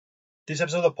This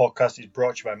episode of the podcast is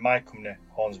brought to you by my company,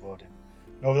 Horns of Odin.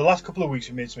 Now, over the last couple of weeks,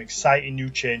 we've made some exciting new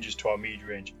changes to our mead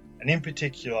range, and in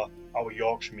particular, our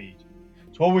Yorkshire mead.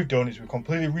 So what we've done is we've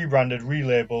completely rebranded,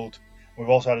 relabelled, and we've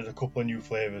also added a couple of new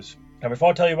flavours. Now,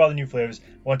 before I tell you about the new flavours,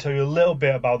 I want to tell you a little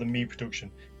bit about the mead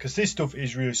production, because this stuff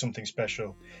is really something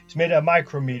special. It's made at a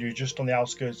micro meadery just on the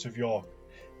outskirts of York,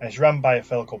 and it's run by a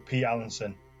fellow called Pete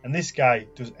Allenson, and this guy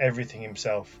does everything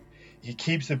himself. He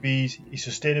keeps the bees, he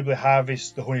sustainably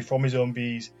harvests the honey from his own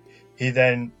bees, he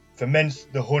then ferments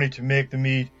the honey to make the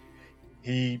mead,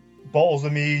 he bottles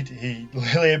the mead, he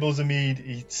labels the mead,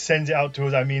 he sends it out to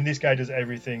us. I mean, this guy does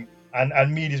everything,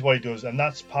 and mead is what he does, and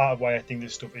that's part of why I think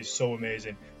this stuff is so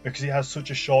amazing, because it has such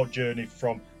a short journey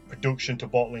from production to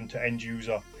bottling to end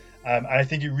user, and I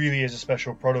think it really is a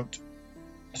special product.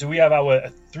 So we have our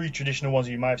three traditional ones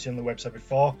that you might have seen on the website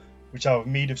before, which are our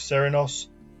mead of Serenos,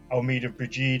 our mead of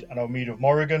Brigid, and our mead of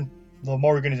Morrigan. The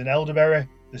Morrigan is an elderberry,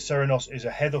 the Serenos is a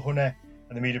heather honey,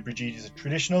 and the mead of Brigid is a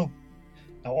traditional.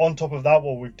 Now on top of that,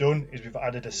 what we've done is we've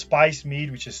added a spice mead,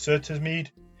 which is Surta's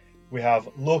mead. We have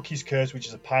Loki's Curse, which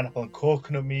is a pineapple and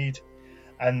coconut mead.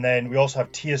 And then we also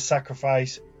have Tia's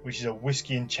Sacrifice, which is a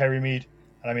whiskey and cherry mead.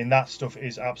 And I mean, that stuff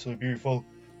is absolutely beautiful.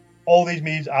 All these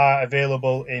meads are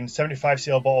available in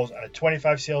 75cl bottles and a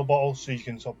 25cl bottle, so you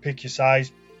can sort of pick your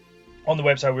size. On the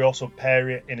website, we also pair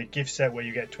it in a gift set where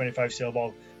you get a 25cl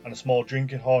bottle and a small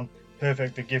drinking horn,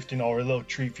 perfect for gifting or a little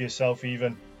treat for yourself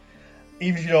even.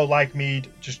 Even if you don't like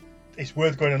mead, it's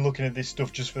worth going and looking at this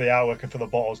stuff just for the artwork and for the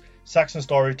bottles. Saxon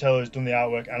Storyteller has done the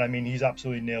artwork, and I mean, he's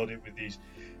absolutely nailed it with these.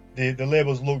 The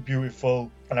labels look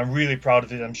beautiful, and I'm really proud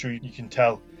of it, I'm sure you can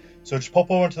tell. So just pop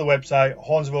over onto the website,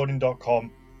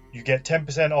 hornsofodin.com. You get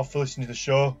 10% off for listening to the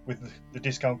show with the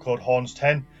discount code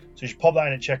HORNS10. So you should pop that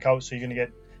in at checkout, so you're going to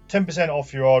get 10%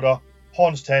 off your order,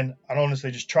 HORNS10, and honestly,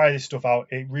 just try this stuff out.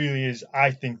 It really is,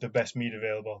 I think, the best mead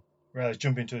available. Right, let's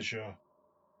jump into the show.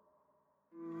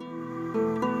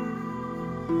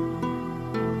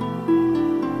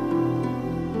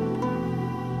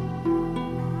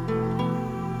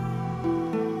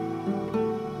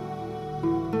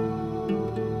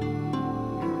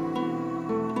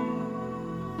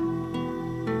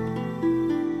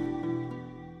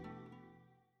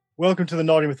 Welcome to the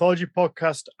Nordic Mythology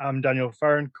Podcast. I'm Daniel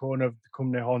Farron, co-owner of the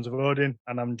company Horns of Odin,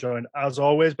 and I'm joined, as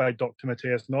always, by Dr.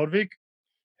 Matthias Nordvig.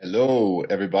 Hello,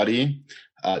 everybody.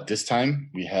 This time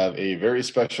we have a very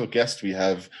special guest. We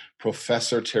have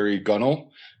Professor Terry Gunnell,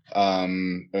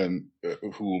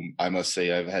 whom I must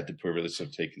say I've had the privilege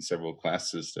of taking several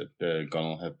classes that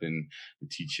Gunnell have been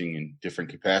teaching in different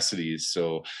capacities.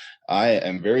 So I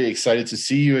am very excited to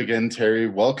see you again, Terry.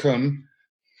 Welcome.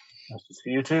 Nice to see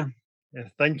you too. Yeah,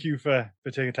 thank you for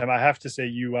taking time. I have to say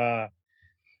you are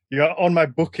on my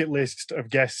bucket list of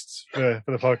guests for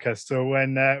the podcast. So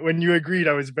when you agreed,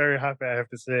 I was very happy, I have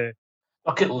to say.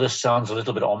 Bucket list sounds a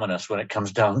little bit ominous when it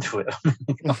comes down to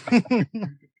it.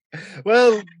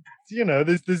 Well, you know,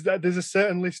 there's a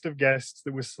certain list of guests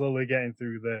that we're slowly getting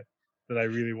through that I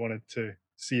really wanted to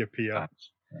see appear.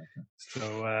 Okay.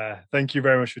 So thank you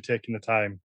very much for taking the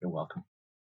time. You're welcome.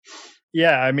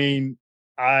 Yeah, I mean,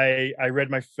 I read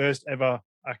my first ever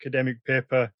academic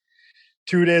paper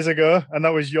 2 days ago, and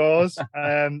that was yours.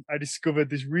 I discovered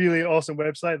this really awesome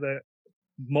website that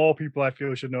more people I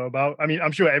feel should know about. I mean,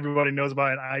 I'm sure everybody knows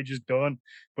about it, and I just don't,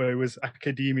 but it was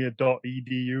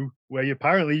academia.edu, where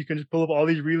apparently you can just pull up all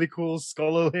these really cool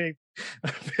scholarly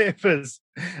papers.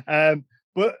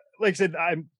 But like I said,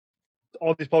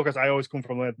 on this podcast, I always come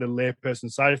from the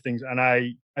layperson side of things, and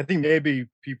I think maybe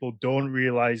people don't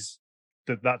realize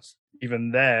that that's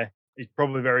even there. It's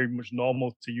probably very much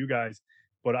normal to you guys,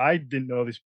 but I didn't know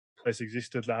this place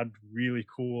existed that had really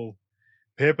cool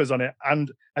papers on it.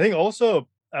 And I think also,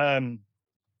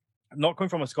 not coming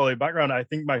from a scholarly background, I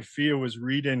think my fear was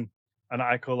reading an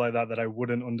article like that I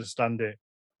wouldn't understand it.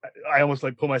 I almost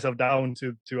like put myself down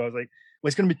to I was like, well,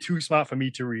 it's going to be too smart for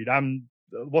me to read.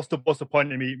 What's the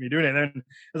point of me doing it? And then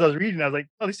as I was reading, I was like,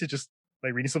 oh, this is just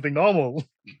like reading something normal.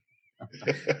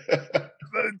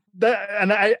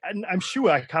 I'm sure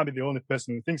I can't be the only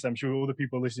person who thinks. I'm sure other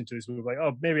people listening to this will be like,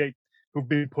 oh, maybe who've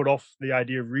been put off the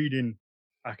idea of reading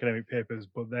academic papers,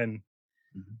 but then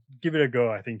give it a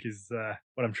go, I think is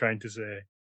what I'm trying to say.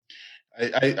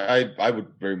 I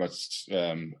would very much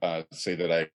say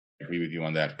that I agree with you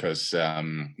on that, because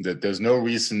that there's no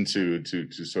reason to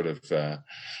sort of to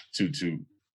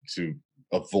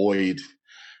avoid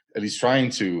at least trying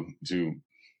to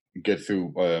get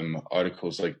through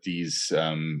articles like these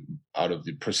out of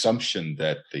the presumption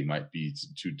that they might be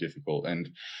too difficult. And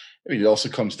I mean, it also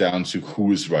comes down to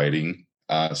who is writing.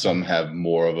 Some have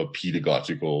more of a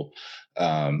pedagogical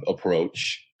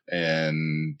approach,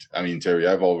 And I mean, Terry,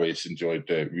 I've always enjoyed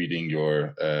reading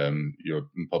your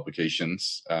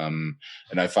publications, and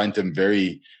I find them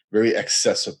very, very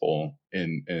accessible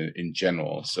in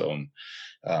general. So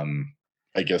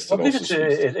I guess that I think also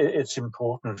it's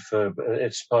important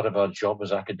it's part of our job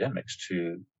as academics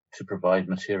to provide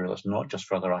material that's not just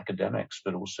for other academics,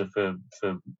 but also for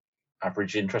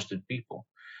average interested people.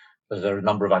 There are a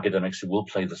number of academics who will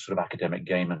play the sort of academic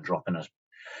game and drop in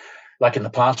like in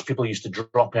the past, people used to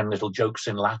drop in little jokes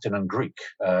in Latin and Greek,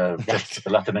 just for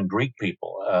the Latin and Greek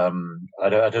people. I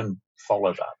don't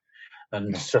follow that.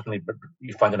 And certainly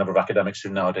you find a number of academics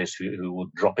nowadays who will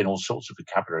drop in all sorts of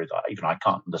vocabulary that even I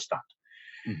can't understand.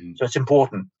 Mm-hmm. So it's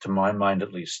important, to my mind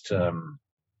at least,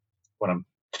 when I'm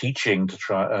teaching to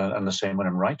try, and the same when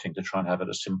I'm writing, to try and have it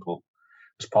as simple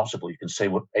as possible. You can say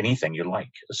anything you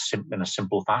like in a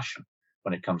simple fashion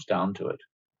when it comes down to it.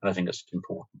 And I think that's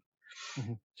important.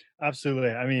 Mm-hmm. Absolutely.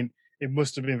 I mean, it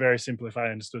must have been very simple if I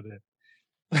understood it.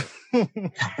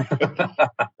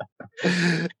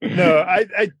 No,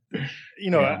 I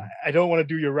don't want to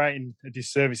do your writing a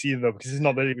disservice either, though, because it's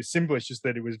not that it was simple. It's just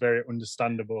that it was very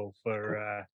understandable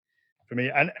for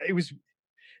me, and it was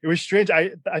strange.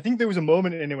 I think there was a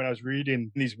moment in it when I was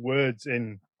reading these words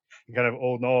in kind of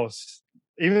Old Norse,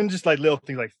 even just like little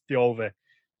things like Thjolve,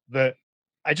 that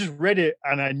I just read it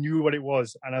and I knew what it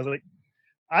was, and I was like,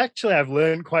 actually, I've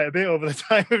learned quite a bit over the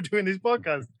time of doing this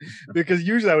podcast, because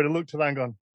usually I would have looked at that and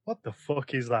gone, what the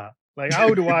fuck is that? Like,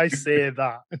 how do I say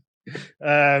that?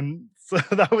 So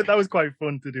that was quite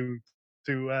fun to do,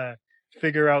 to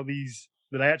figure out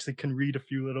that I actually can read a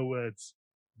few little words.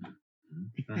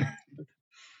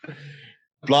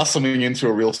 Blossoming into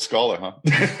a real scholar, huh?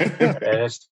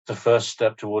 It's the first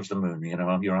step towards the moon. You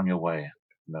know, you're on your way.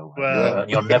 No, well,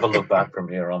 you'll never look back from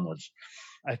here onwards.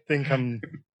 I think I'm,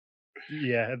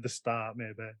 at the start,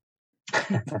 maybe.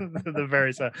 The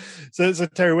very start. So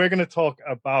Terry, we're going to talk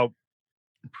about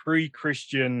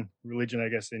pre-Christian religion, I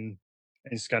guess, in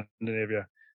Scandinavia,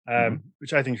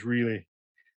 which I think is really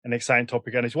an exciting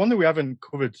topic, and it's one that we haven't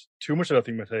covered too much, I don't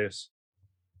think, Matthias.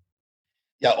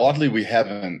 Yeah, oddly, we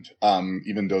haven't,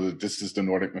 even though this is the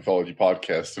Nordic Mythology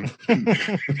Podcast, and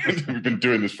we've been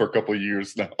doing this for a couple of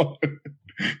years now.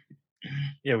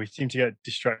 Yeah, we seem to get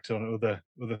distracted on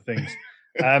other things.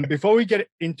 Before we get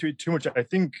into it too much, I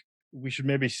think we should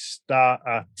maybe start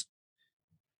at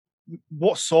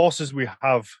what sources we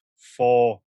have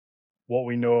for what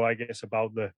we know, I guess,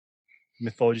 about the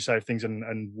mythology side of things,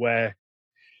 and where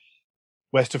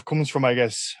stuff comes from. I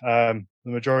guess the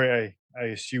majority, I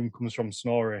assume, comes from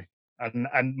Snorri, and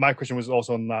my question was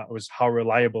also on that, was how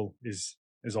reliable is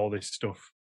all this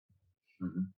stuff?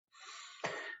 Mm-hmm.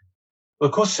 Well,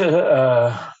 of course,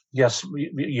 yes,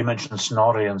 you mentioned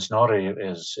Snorri, and Snorri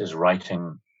is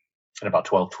writing in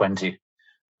about 1220,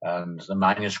 and the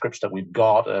manuscripts that we've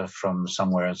got are from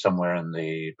somewhere in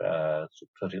the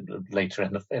later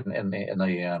in the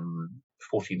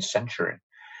 14th century.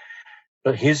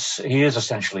 But he is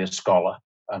essentially a scholar,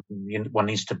 and one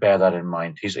needs to bear that in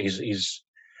mind. He's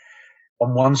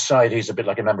on one side, he's a bit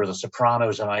like a member of the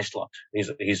Sopranos in Iceland.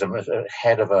 He's a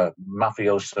head of a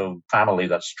mafioso family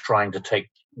that's trying to take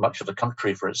much of the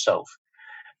country for itself.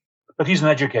 But he's an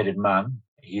educated man.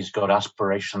 He's got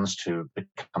aspirations to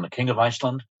become the king of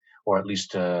Iceland, or at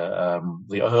least the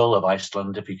Earl of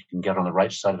Iceland, if he can get on the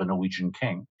right side of a Norwegian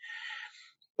king.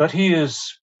 But he is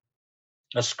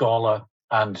a scholar,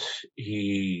 and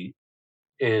he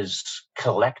is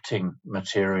collecting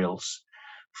materials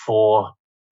for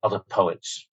other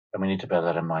poets, and we need to bear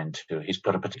that in mind too. He's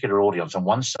got a particular audience. On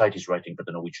one side, he's writing for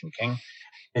the Norwegian king,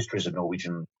 histories of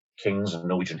Norwegian kings and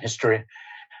Norwegian history.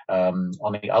 On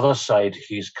the other side,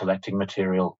 he's collecting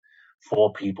material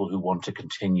for people who want to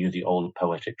continue the old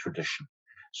poetic tradition.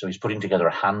 So he's putting together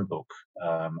a handbook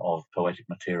of poetic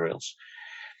materials.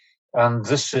 And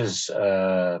this is,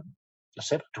 I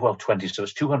said 1220, so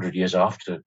it's 200 years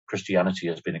after Christianity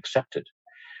has been accepted.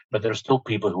 But there are still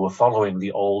people who are following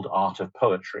the old art of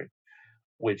poetry,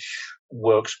 which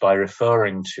works by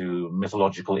referring to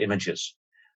mythological images.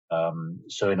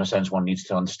 So in a sense, one needs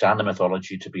to understand the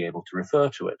mythology to be able to refer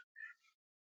to it.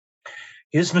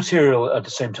 His material at the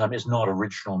same time is not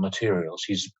original materials.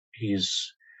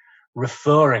 He's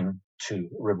referring to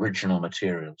original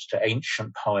materials, to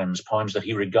ancient poems that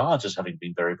he regards as having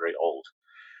been very, very old.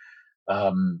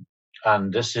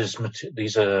 And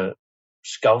these are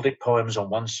skaldic poems on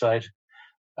one side,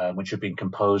 which have been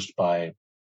composed by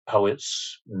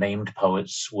named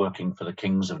poets working for the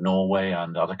kings of Norway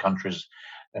and other countries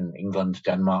in England,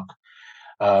 Denmark.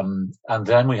 And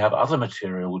then we have other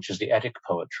material, which is the Eddic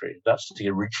poetry. That's the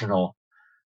original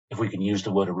if we can use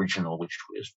the word original, which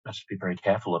is has to be very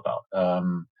careful about.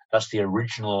 That's the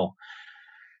original,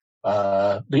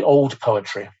 the old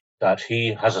poetry, that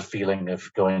he has a feeling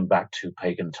of going back to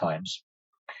pagan times.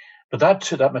 But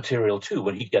that material too,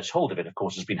 when he gets hold of it, of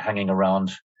course, has been hanging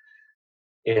around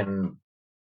in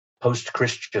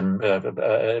post-Christian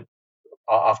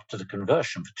after the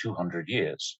conversion for 200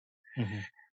 years. Mm-hmm.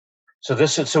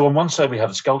 So on one side we have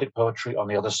the skaldic poetry, on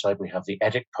the other side we have the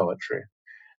Eddic poetry.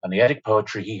 And the Eddic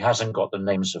poetry, he hasn't got the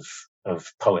names of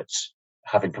poets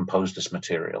having composed this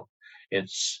material.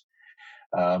 It's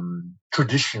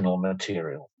traditional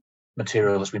material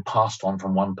that's been passed on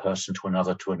from one person to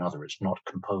another to another. It's not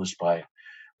composed by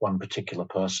one particular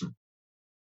person.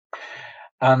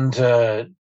 And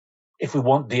if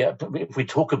we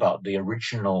talk about the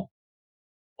original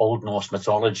Old Norse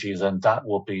mythology, then that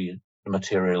will be the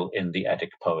material in the Eddic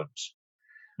poems,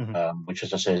 which,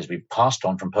 as I say, has been passed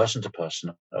on from person to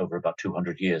person over about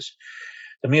 200 years.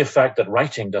 The mere fact that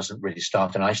writing doesn't really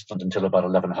start in Iceland until about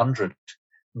 1100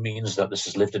 means that this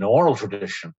has lived in oral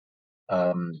tradition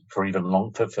for even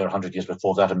for 100 years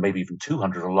before that, and maybe even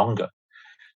 200 or longer.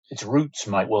 Its roots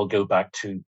might well go back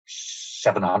to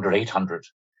 700, 800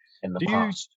 in the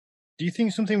past. Do you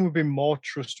think something would be more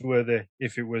trustworthy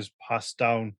if it was passed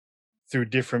down through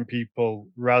different people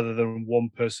rather than one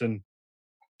person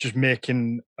just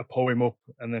making a poem up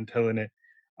and then telling it?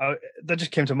 That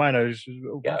just came to mind. I was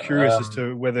curious as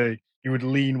to whether you would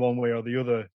lean one way or the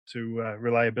other to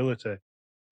reliability.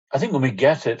 I think when we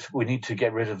get it, we need to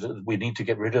get rid of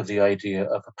the idea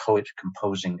of a poet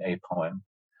composing a poem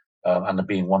and there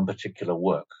being one particular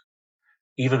work.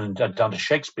 Even down to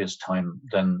Shakespeare's time,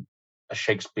 then a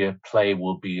Shakespeare play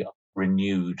will be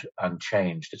renewed and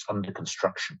changed. It's under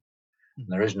construction. And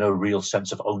there is no real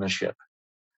sense of ownership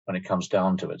when it comes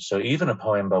down to it. So even a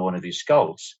poem by one of these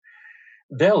skalds,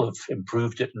 they'll have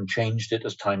improved it and changed it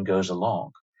as time goes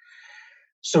along.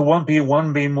 So one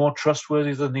being more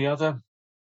trustworthy than the other,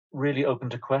 really open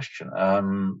to question.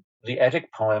 The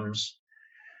Eddic poems,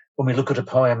 when we look at a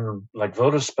poem like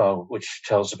Völuspá, which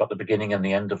tells about the beginning and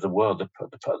the end of the world,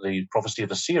 the prophecy of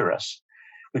the seeress,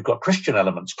 we've got Christian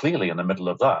elements clearly in the middle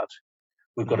of that.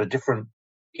 We've got a different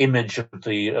image of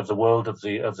the world of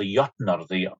the Jötnar,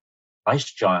 the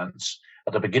ice giants,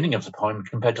 at the beginning of the poem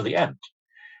compared to the end.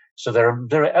 So there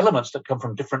are elements that come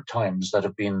from different times that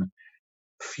have been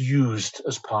fused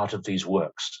as part of these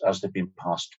works as they've been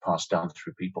passed down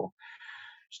through people.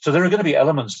 So there are going to be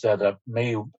elements there that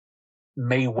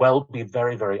may well be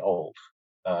very, very old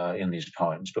in these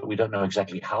poems, but we don't know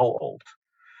exactly how old.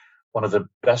 One of the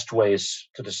best ways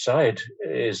to decide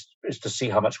is to see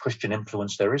how much Christian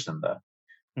influence there is in there.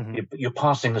 Mm-hmm. You're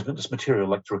passing this material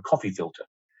like through a coffee filter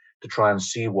to try and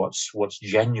see what's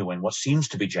genuine, what seems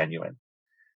to be genuine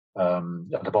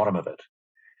at the bottom of it.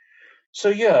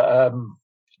 So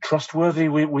trustworthy,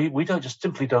 we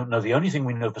simply don't know. The only thing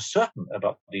we know for certain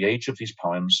about the age of these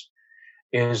poems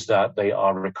is that they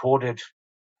are recorded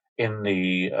in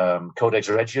the Codex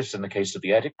Regius, in the case of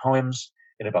the Eddic poems,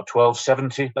 in about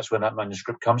 1270. That's where that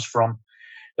manuscript comes from.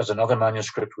 There's another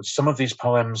manuscript with some of these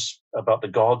poems about the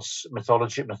gods,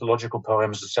 mythological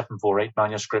poems, the 748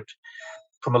 manuscript,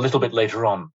 from a little bit later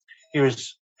on. Here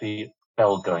is the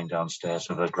bell going downstairs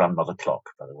of a grandmother clock,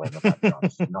 by the way, in the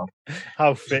background.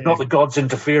 It's not the gods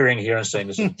interfering here and saying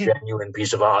this is a genuine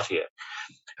piece of art here.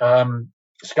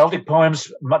 Skaldic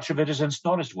poems, much of it is in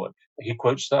Snorri's work. He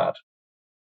quotes that.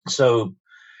 So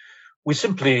we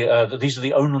simply, these are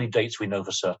the only dates we know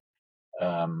for certain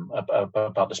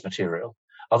about this material.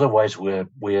 Otherwise,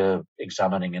 we're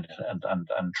examining it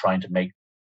and trying to make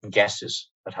guesses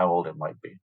at how old it might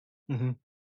be. Mm-hmm.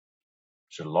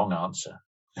 It's a long answer.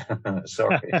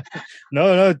 Sorry.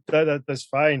 No, that's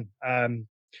fine.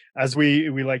 As we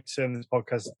like to say in this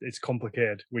podcast, it's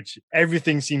complicated, which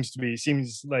everything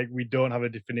seems like we don't have a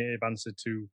definitive answer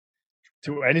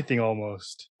to anything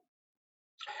almost.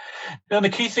 Now, the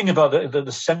key thing about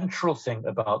the central thing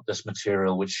about this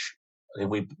material, which I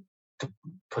think we to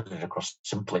put it across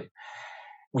simply,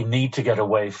 we need to get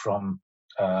away from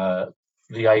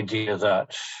the idea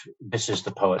that this is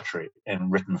the poetry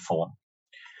in written form.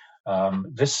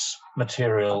 This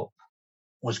material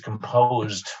was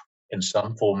composed in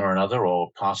some form or another, or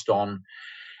passed on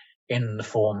in the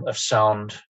form of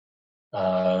sound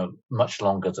much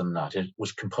longer than that. It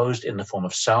was composed in the form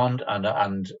of sound,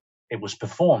 and it was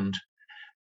performed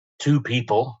to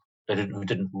people who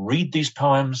didn't read these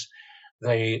poems.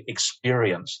 They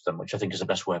experienced them, which I think is the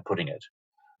best way of putting it.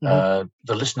 Mm-hmm.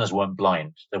 The listeners weren't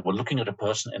blind. They were looking at a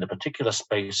person in a particular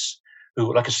space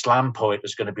who, like a slam poet,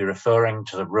 is going to be referring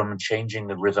to the room, changing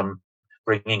the rhythm,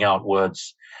 bringing out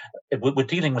words. We're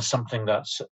dealing with something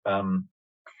that's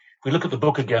we look at the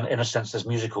book again, in a sense, there's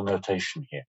musical notation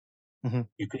here. Mm-hmm.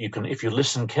 You can, if you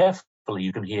listen carefully,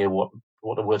 you can hear what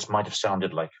the words might have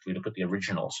sounded like if we look at the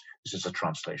originals. This is a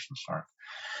translation, sorry.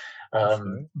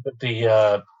 But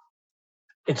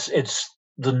it's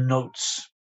the notes,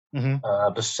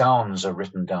 the sounds are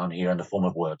written down here in the form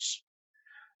of words.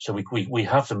 So we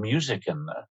have the music in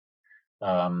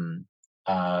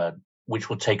there, which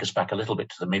will take us back a little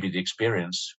bit to maybe the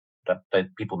experience that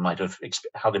people might have,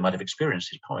 how they might have experienced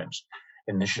these poems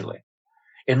initially,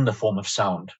 in the form of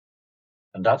sound,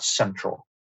 and that's central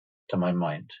to my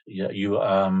mind.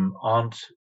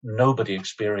 Nobody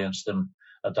experienced them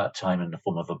at that time in the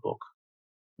form of a book.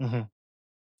 Mm-hmm.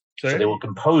 So they were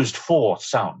composed for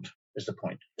sound, is the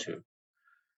point too.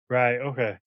 Right.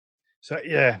 Okay. So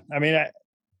yeah, I mean, I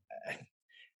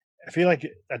feel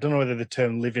like, I don't know whether the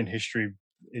term living history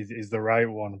is the right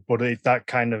one, but it's that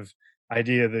kind of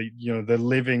idea that, you know, they're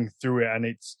living through it,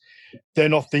 and they're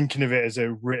not thinking of it as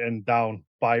a written down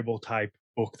Bible type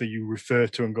book that you refer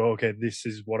to and go, okay, this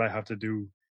is what I have to do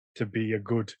to be a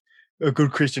good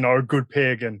Christian or a good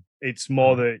pagan. It's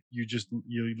more that you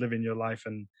live in your life,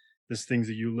 and there's things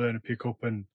that you learn and pick up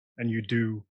and you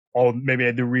do, or maybe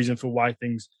the reason for why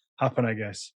things happen, I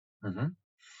guess.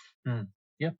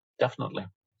 Yeah, definitely.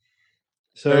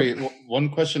 So one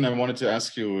question I wanted to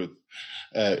ask you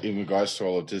in regards to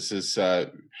all of this is,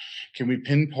 can we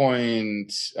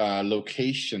pinpoint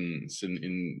locations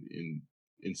in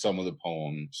some of the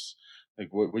poems? Like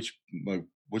which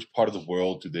part of the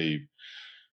world do they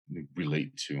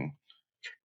relate to?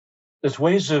 There's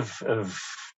ways of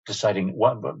deciding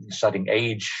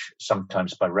age,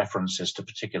 sometimes by references to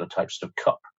particular types of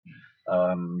cup.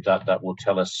 That will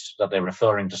tell us that they're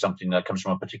referring to something that comes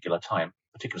from a particular time,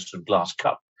 particular sort of glass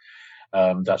cup,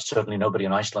 that certainly nobody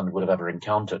in Iceland would have ever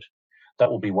encountered. That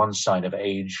will be one sign of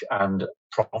age and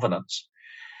provenance.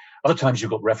 Other times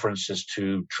you've got references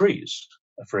to trees,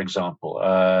 for example,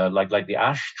 like the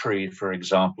ash tree, for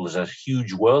example, is a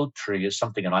huge world tree, is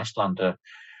something an Icelander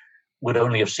would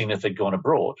only have seen if they'd gone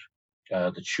abroad.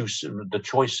 The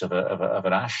choice of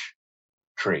an ash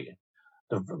tree.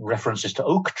 The references to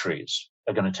oak trees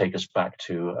are going to take us back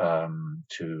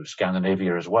to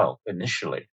Scandinavia as well.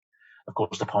 Initially, of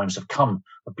course, the poems have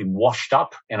been washed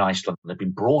up in Iceland. They've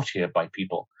been brought here by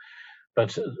people,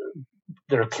 but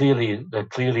there are clearly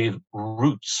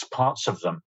roots. Parts of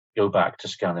them go back to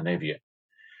Scandinavia.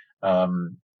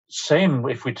 Same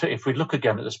if we look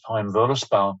again at this poem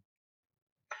Völuspá,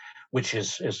 which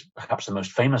is perhaps the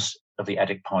most famous of the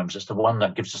Eddic poems. It's the one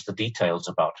that gives us the details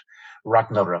about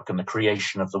Ragnarok and the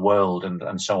creation of the world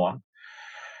and so on.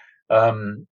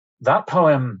 That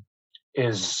poem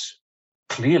is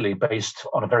clearly based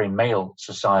on a very male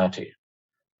society.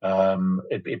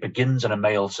 It begins in a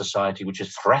male society which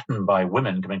is threatened by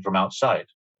women coming from outside.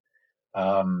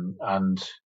 And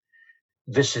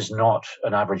this is not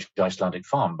an average Icelandic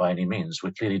farm by any means.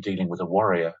 We're clearly dealing with a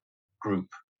warrior group.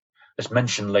 There's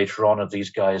mention later on of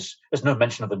these guys. There's no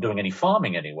mention of them doing any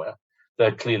farming anywhere.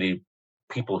 They're clearly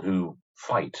people who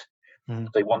fight.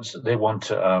 They want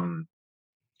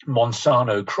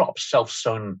Monsanto crops,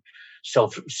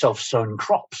 self-sown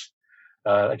crops.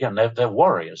 Again, they're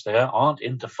warriors. They aren't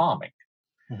into farming.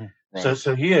 Right.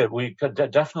 So here we could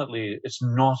definitely, it's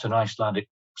not an Icelandic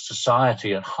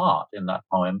society at heart in that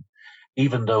poem,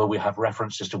 even though we have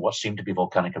references to what seem to be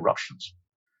volcanic eruptions,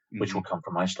 which will come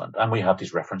from Iceland. And we have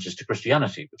these references to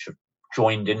Christianity, which are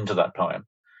joined into that poem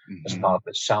as part of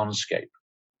its soundscape.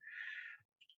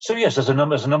 So yes, there's a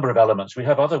number of elements. We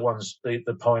have other ones,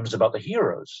 the poems about the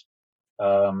heroes,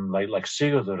 like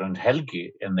Sigurður and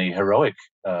Helgi in the heroic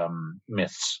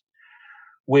myths,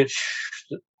 which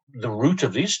the root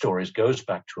of these stories goes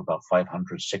back to about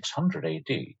 500, 600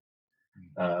 AD,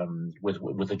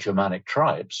 with the Germanic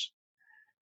tribes.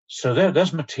 So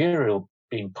there's material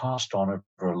being passed on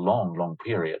over a long, long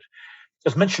period.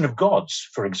 There's mention of gods,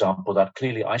 for example, that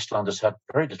clearly Icelanders had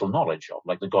very little knowledge of,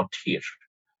 like the god Tyr,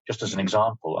 just as an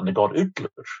example, and the god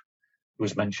Ullur, who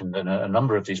is mentioned in a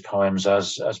number of these poems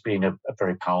as being a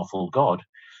very powerful god.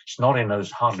 Snorri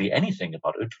knows hardly anything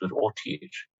about Ullur or Tyr.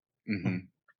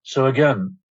 So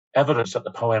again, evidence that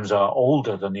the poems are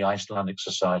older than the Icelandic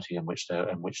society in which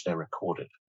they're recorded.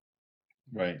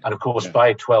 Right. And of course,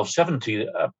 by 1270,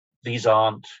 these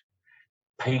aren't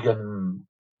pagan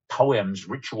poems,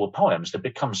 ritual poems. They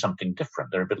become something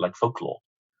different. They're a bit like folklore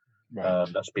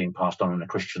that's being passed on in a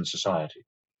Christian society.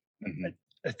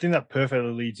 I think that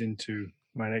perfectly leads into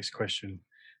my next question,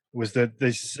 was that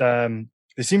there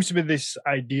seems to be this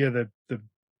idea that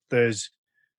there's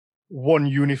one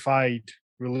unified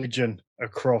religion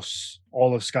across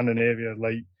all of Scandinavia,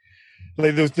 like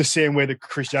the same way that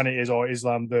Christianity is or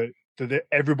Islam, that that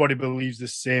everybody believes the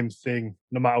same thing,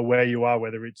 no matter where you are,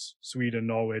 whether it's Sweden,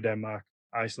 Norway, Denmark,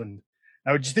 Iceland.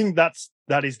 Now, do you think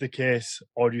that is the case,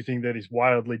 or do you think that it's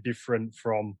wildly different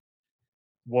from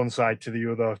one side to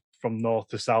the other, from north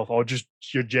to south, or just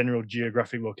your general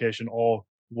geographic location, or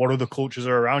what other cultures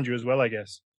are around you as well, I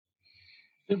guess?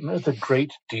 There's a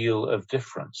great deal of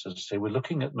difference. As I say, we're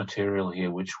looking at material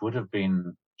here which would have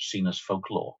been seen as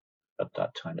folklore at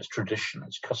that time, as tradition,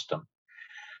 as custom.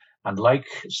 And like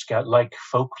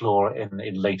folklore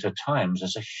in later times,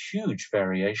 there's a huge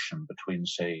variation between,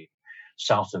 say,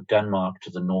 south of Denmark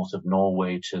to the north of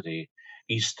Norway to the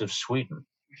east of Sweden.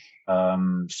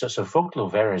 So folklore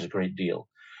varies a great deal.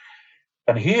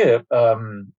 And here,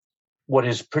 what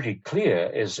is pretty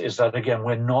clear is that, again,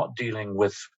 we're not dealing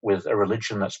with a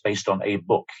religion that's based on a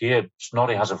book. Here,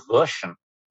 Snorri has a version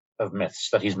of myths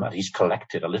that he's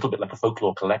collected, a little bit like a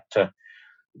folklore collector,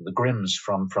 the Grimms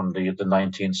from the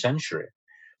 19th century.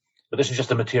 But this is just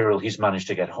the material he's managed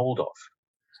to get hold of.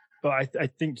 But I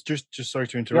think, just sorry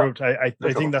to interrupt, yeah, I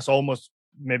think that's almost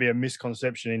maybe a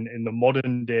misconception in the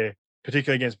modern day,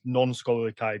 particularly against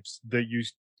non-scholarly types, that you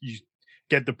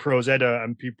get the Prose Edda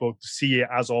and people see it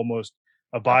as almost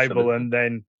a Bible. Absolutely. And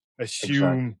then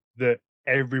assume that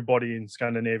everybody in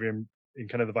Scandinavia, in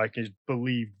kind of the Vikings,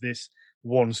 believe this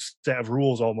one set of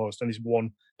rules almost, and this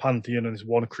one pantheon and this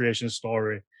one creation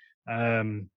story.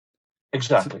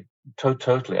 Exactly.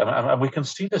 Totally. And we can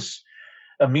see this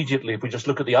immediately if we just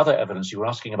look at the other evidence. You were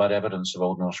asking about evidence of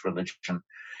Old Norse religion.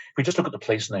 If we just look at the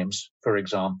place names, for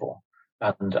example,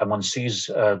 and one sees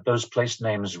those place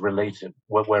names related,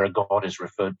 where a god is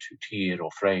referred to, Tyr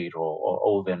or Freyr or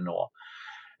Odin or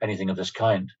anything of this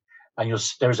kind, and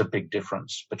there's a big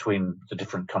difference between the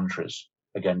different countries.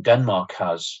 Again, Denmark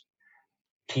has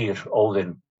Tyr,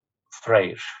 Odin,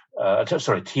 Freyr.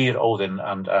 Tyr, Odin,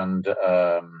 and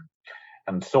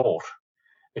Thor.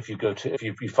 If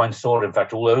you find Thor, in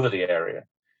fact, all over the area,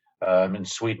 in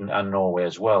Sweden and Norway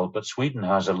as well. But Sweden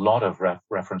has a lot of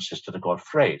references to the god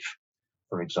Freyr,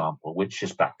 for example, which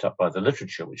is backed up by the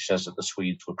literature, which says that the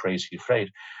Swedes were crazy Freyr,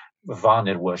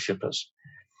 Vanir worshippers.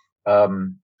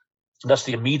 That's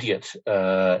the immediate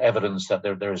evidence that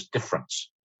there is difference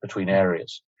between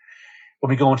areas. When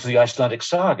we go into the Icelandic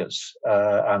sagas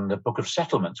and the Book of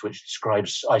Settlements, which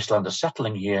describes Icelanders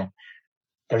settling here,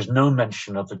 there's no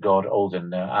mention of the god Odin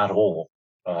there at all.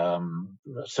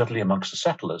 Certainly amongst the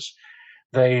settlers,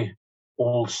 they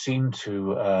all seem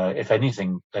to, if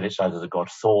anything, that it's either the god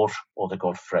Thor or the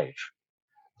god Freyr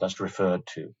that's referred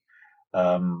to.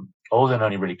 Odin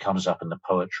only really comes up in the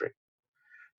poetry.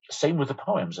 Same with the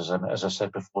poems, as I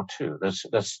said before too.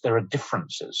 There are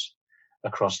differences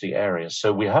across the areas,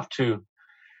 so we have to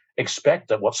expect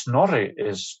that what Snorri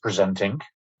is presenting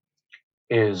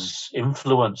is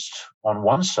influenced on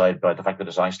one side by the fact that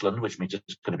it's Iceland, which means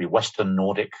it's going to be Western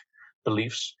Nordic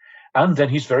beliefs, and then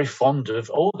he's very fond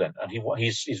of Odin, and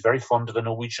he's very fond of the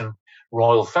Norwegian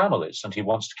royal families, and he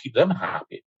wants to keep them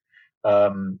happy.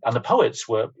 And the poets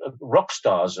were rock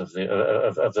stars of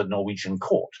the Norwegian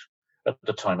court at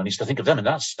the time, and he used to think of them in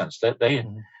that sense. They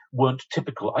weren't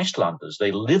typical Icelanders.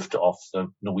 They lived off the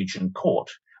Norwegian court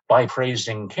by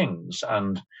praising kings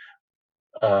and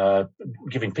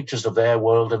giving pictures of their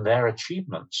world and their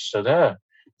achievements. So they're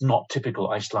not typical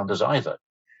Icelanders either.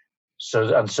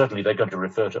 So, and certainly they're going to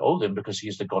refer to Odin because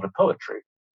he's the god of poetry.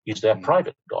 He's their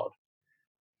private god.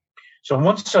 So on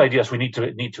one side, yes, we need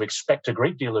to expect a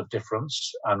great deal of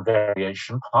difference and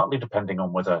variation, partly depending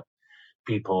on where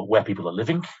people are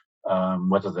living,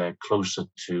 whether they're closer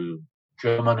to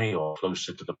Germany or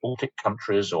closer to the Baltic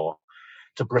countries or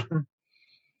to Britain.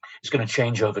 It's going to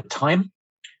change over time,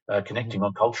 connecting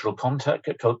on cultural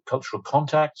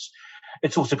contacts.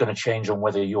 It's also going to change on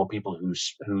whether you're people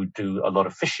who do a lot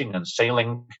of fishing and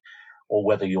sailing, or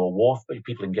whether you're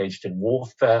people engaged in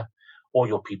warfare, or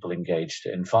you're people engaged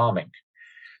in farming.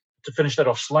 To finish that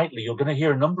off slightly, you're going to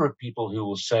hear a number of people who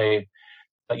will say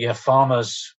that,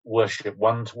 farmers worship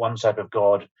one type of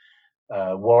god,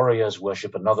 warriors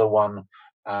worship another one,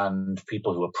 and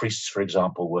people who are priests, for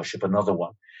example, worship another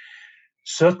one.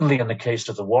 Certainly in the case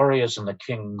of the warriors and the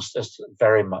kings, there's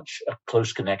very much a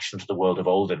close connection to the world of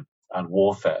Odin and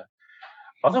warfare.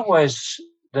 Otherwise,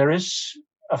 there is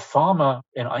a farmer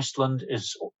in Iceland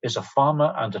is a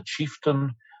farmer and a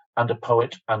chieftain and a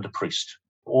poet and a priest,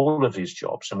 all of these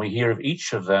jobs. And we hear of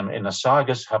each of them in the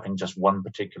sagas having just one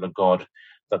particular god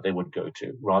that they would go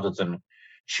to, rather than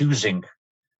choosing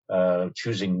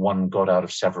one god out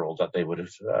of several that they would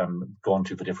have gone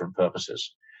to for different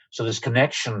purposes. So this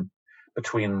connection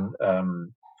between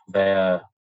their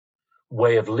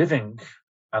way of living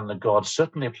and the gods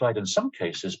certainly applied in some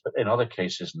cases, but in other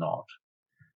cases not.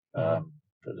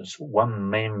 There's one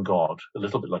main God, a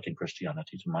little bit like in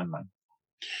Christianity, to my mind.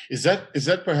 Is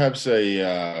that perhaps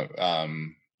a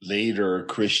later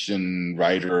Christian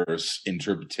writer's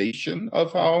interpretation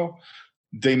of how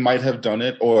they might have done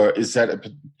it, or is that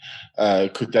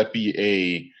could that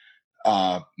be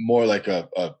a more like a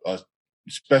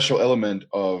special element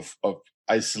of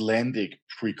Icelandic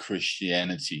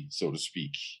pre-Christianity, so to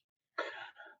speak?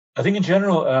 I think in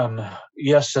general,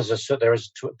 yes, there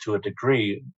is to a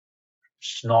degree.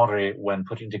 Snorri, when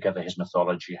putting together his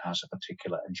mythology, has a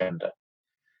particular agenda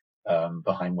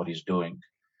behind what he's doing,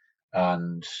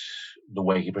 and the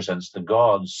way he presents the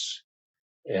gods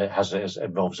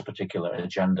involves a particular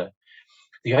agenda.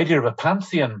 The idea of a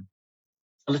pantheon,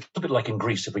 a little bit like in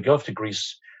Greece. If we go to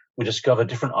Greece, we discover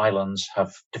different islands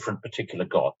have different particular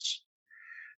gods,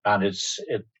 and it's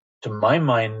to my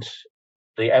mind,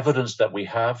 the evidence that we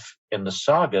have in the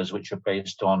sagas, which are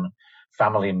based on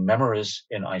family memories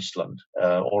in Iceland,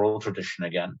 oral tradition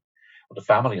again, what the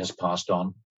family has passed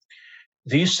on.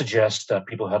 These suggest that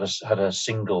people had a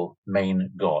single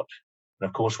main god. And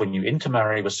of course, when you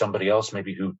intermarry with somebody else,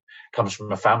 maybe who comes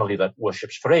from a family that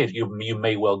worships Freyr, you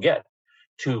may well get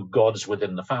two gods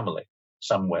within the family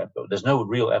somewhere, but there's no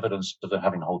real evidence of them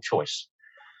having a whole choice.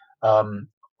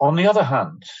 On the other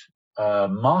hand,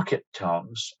 market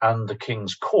towns and the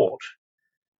king's court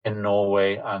in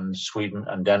Norway and Sweden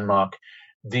and Denmark,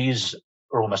 these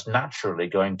are almost naturally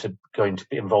going to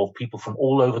involve people from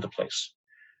all over the place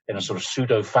in a sort of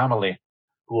pseudo family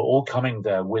who are all coming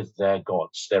there with their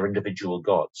gods, their individual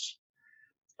gods.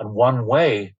 And one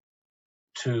way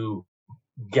to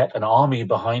get an army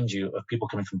behind you of people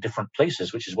coming from different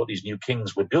places, which is what these new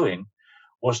kings were doing,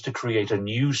 was to create a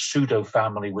new pseudo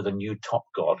family with a new top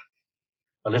god.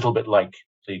 A little bit like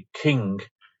the king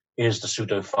is the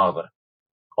pseudo father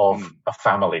of a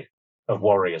family of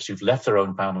warriors who've left their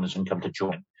own families and come to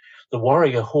join. The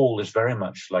warrior hall is very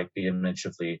much like the image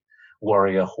of the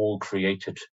warrior hall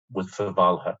created for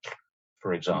Valhalla,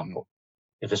 for example,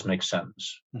 if this makes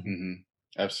sense. Mm-hmm.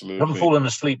 Absolutely. You haven't fallen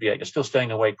asleep yet. You're still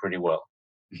staying awake pretty well.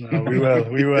 No,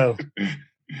 we will.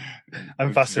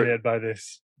 I'm fascinated by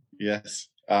this. Yes.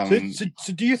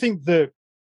 So do you think that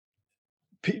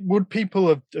would people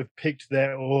have picked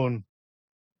their own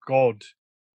god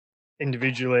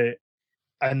individually,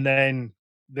 and then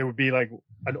there would be like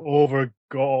an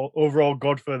overall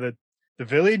god for the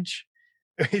village?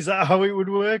 Is that how it would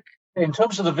work? In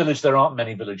terms of the village, there aren't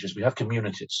many villages. We have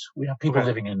communities. We have people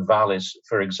living in valleys,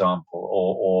 for example,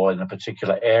 or in a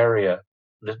particular area.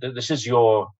 This is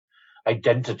your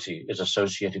identity is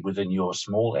associated within your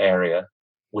small area,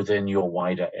 within your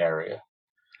wider area.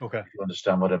 Okay. If you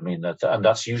understand what I mean? And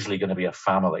that's usually going to be a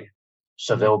family.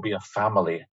 So there will be a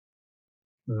family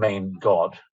main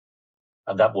god,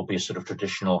 and that will be sort of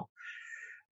traditional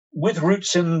with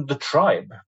roots in the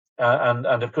tribe. And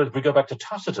of course, if we go back to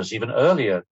Tacitus, even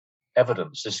earlier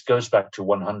evidence, this goes back to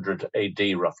 100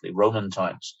 AD, roughly, Roman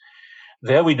times.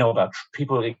 There we know about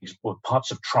people were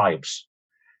parts of tribes.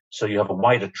 So you have a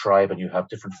wider tribe and you have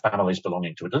different families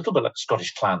belonging to it, a little bit like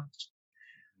Scottish clans,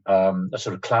 a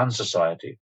sort of clan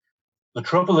society. The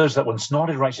trouble is that when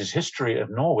Snorri writes his history of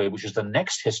Norway, which is the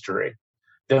next history,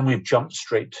 then we've jumped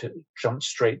straight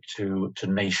to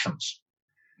nations.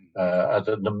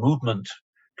 The movement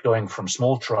going from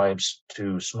small tribes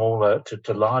to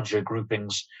larger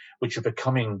groupings, which are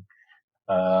becoming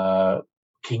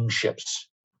kingships,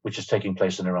 which is taking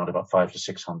place in around about 500 to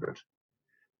 600.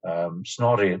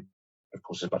 Snorri, of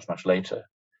course, is much, much later.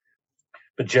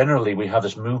 But generally, we have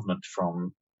this movement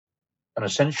from an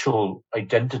essential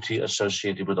identity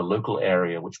associated with a local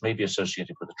area, which may be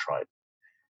associated with a tribe.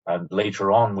 And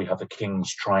later on, we have the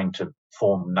kings trying to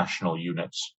form national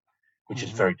units, which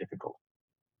is very difficult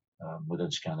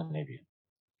within Scandinavia.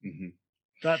 Mm-hmm.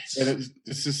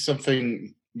 This is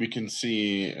something we can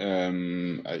see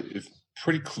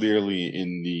pretty clearly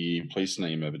in the place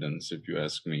name evidence, if you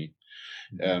ask me.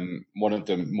 One of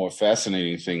the more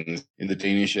fascinating things in the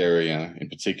Danish area in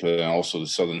particular, and also the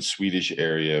southern Swedish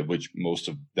area, which most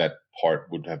of that part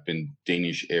would have been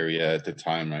Danish area at the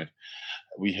time, right?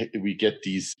 We get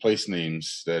these place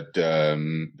names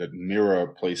that mirror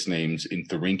place names in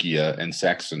Thuringia and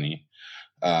Saxony.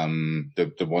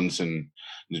 The ones in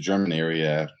the German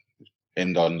area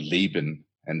end on Leben,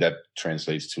 and that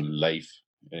translates to life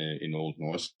in Old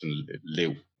Norse, and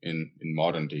Lev in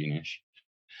modern Danish.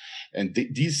 And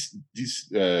these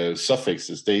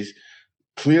suffixes, they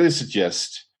clearly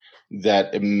suggest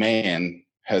that a man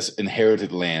has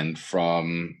inherited land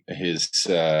from his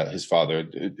father.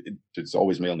 It's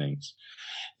always male names,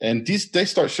 and they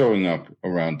start showing up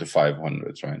around the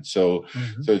 500s, right? So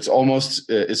so it's almost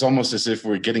as if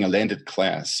we're getting a landed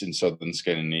class in southern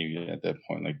Scandinavia at that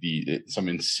point, like some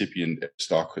incipient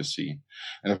aristocracy,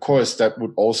 and of course that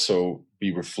would also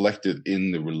be reflected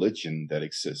in the religion that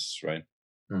exists, right?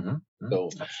 So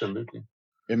absolutely,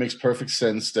 it makes perfect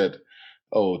sense that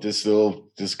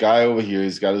this guy over here,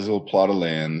 he's got his little plot of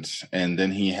land, and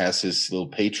then he has his little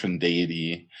patron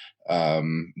deity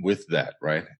with that,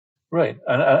 right? Right,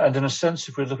 and in a sense,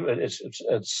 if we look at it,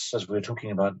 it's as we were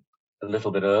talking about a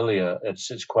little bit earlier,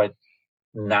 it's quite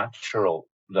natural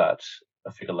that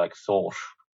a figure like Thor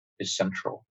is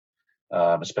central,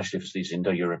 especially if it's these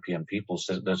Indo-European peoples.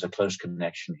 There's a close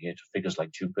connection here to figures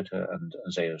like Jupiter and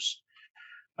Zeus,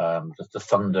 the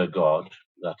thunder god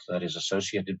that is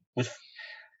associated with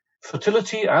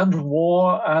fertility and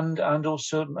war and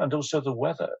also the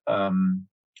weather.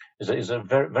 Is a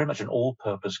very, very much an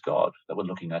all-purpose god that we're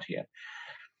looking at here.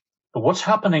 But what's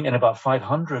happening in about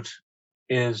 500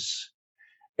 is,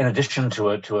 in addition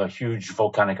to a huge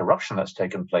volcanic eruption that's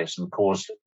taken place and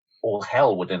caused all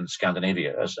hell within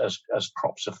Scandinavia as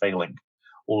crops are failing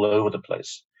all over the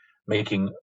place,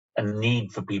 making a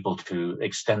need for people to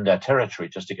extend their territory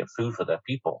just to get food for their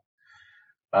people.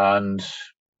 And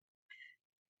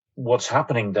what's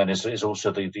happening then is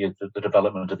also the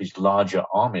development of these larger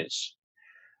armies,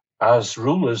 as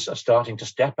rulers are starting to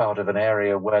step out of an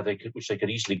area which they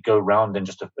could easily go round in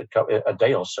just a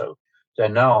day or so. They're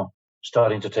now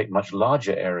starting to take much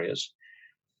larger areas.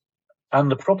 And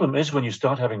the problem is, when you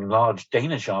start having large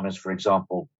Danish armies, for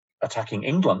example, attacking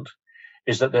England,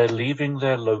 is that they're leaving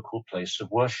their local place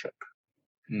of worship.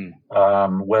 Where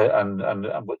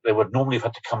they would normally have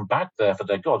had to come back there for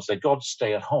their gods. Their gods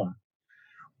stay at home.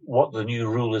 What the new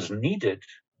rulers needed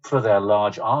for their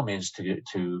large armies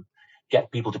to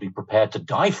get people to be prepared to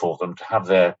die for them,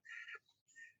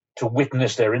 to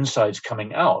witness their insides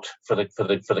coming out for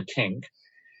the king,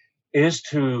 is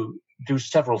to do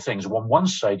several things. On one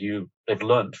side, they've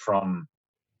learned from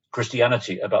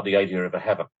Christianity about the idea of a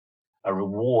heaven, a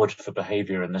reward for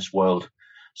behavior in this world.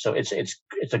 So it's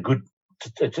a good.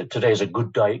 Today is a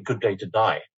good day to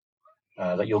die.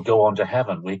 That you'll go on to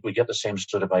heaven. We get the same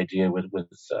sort of idea with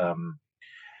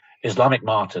Islamic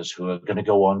martyrs who are going to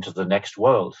go on to the next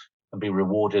world and be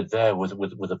rewarded there with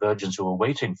the virgins who are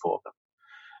waiting for them,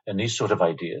 and these sort of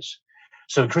ideas.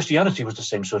 So Christianity was the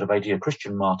same sort of idea,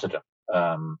 Christian martyrdom.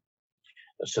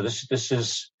 So this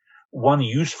is one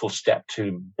useful step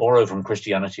to borrow from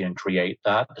Christianity and create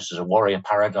that. This is a warrior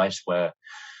paradise where,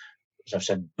 as I've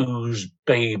said, booze,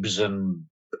 babes, and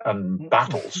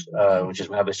battles, which is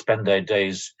how they spend their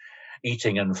days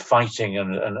eating and fighting,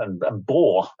 and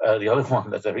boar, the other one,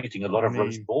 that they're eating a lot of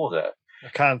roast boar there. I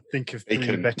can't think of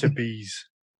three better bees.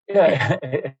 Yeah,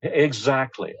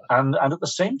 exactly. And at the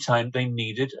same time, they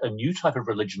needed a new type of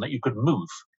religion that you could move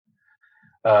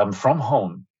from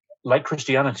home, like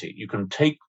Christianity. You can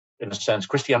take, in a sense,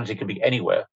 Christianity can be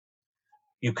anywhere.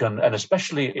 You can, and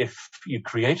especially if you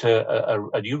create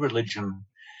a new religion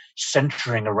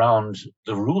centering around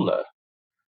the ruler,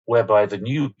 whereby the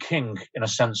new king, in a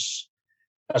sense,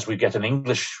 as we get an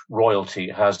English royalty,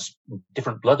 has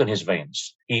different blood in his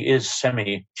veins. He is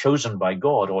semi-chosen by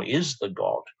God, or is the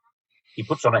god. He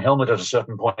puts on a helmet at a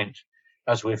certain point,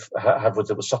 as we've had with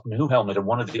the Sutton Hoo helmet, and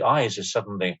one of the eyes is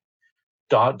suddenly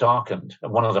darkened,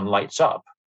 and one of them lights up.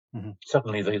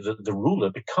 Suddenly the ruler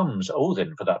becomes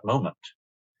Odin for that moment.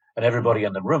 And everybody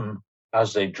in the room,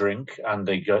 as they drink and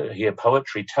they hear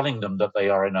poetry telling them that they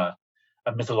are in a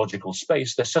mythological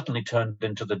space, they're suddenly turned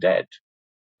into the dead.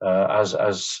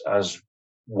 As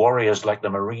warriors like the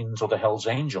Marines or the Hells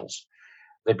Angels.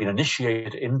 They've been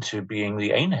initiated into being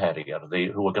the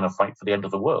Einherjar, who are going to fight for the end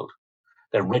of the world.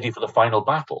 They're ready for the final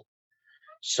battle.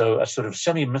 So a sort of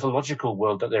semi-mythological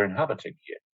world that they're inhabiting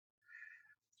here.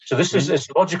 So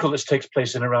it's logical. This takes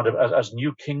place in around as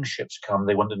new kingships come.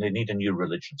 They need a new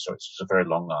religion. So it's a very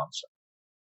long answer.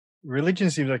 Religion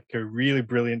seems like a really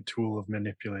brilliant tool of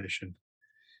manipulation.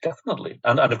 Definitely,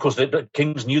 and of course the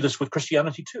kings knew this with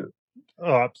Christianity too.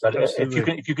 Oh,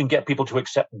 absolutely. If you can get people to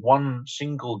accept one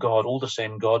single God, all the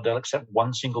same God, they'll accept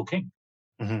one single king.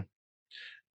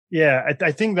 Yeah,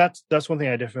 I think that's one thing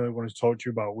I definitely wanted to talk to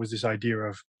you about, was this idea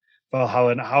of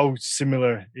Valhalla and how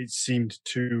similar it seemed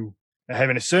to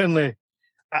heaven. It's certainly,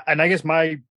 and I guess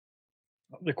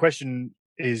the question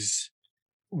is,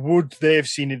 would they have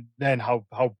seen it then? How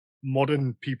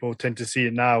modern people tend to see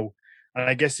it now. And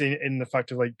I guess in the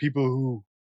fact of like people who,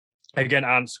 again,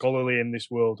 aren't scholarly in this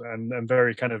world and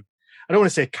very kind of, I don't want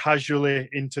to say casually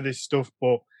into this stuff,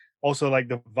 but also like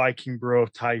the Viking bro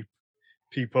type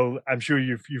people. I'm sure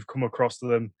you've come across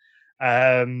them,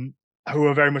 who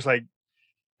are very much like,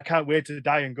 can't wait to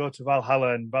die and go to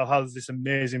Valhalla, and Valhalla is this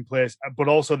amazing place. But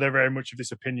also, they're very much of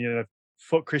this opinion of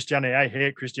fuck Christianity, I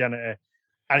hate Christianity,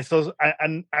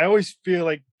 and I always feel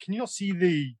like, can you not see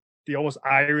the almost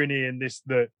irony in this,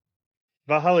 that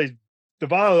Valhalla is the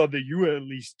Valhalla that you were at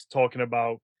least talking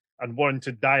about and wanting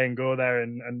to die and go there,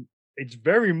 and it's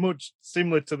very much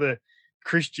similar to the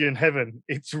Christian heaven.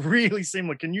 It's really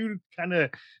similar. Can you kind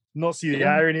of not see the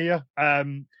irony here?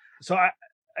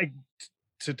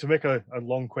 So to make a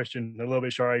long question a little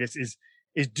bit short, I guess, is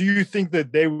do you think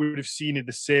that they would have seen it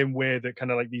the same way, that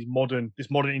kind of like this modern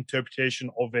interpretation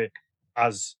of it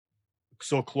as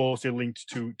so closely linked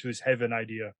to this heaven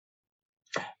idea?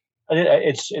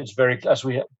 It's very,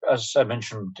 as I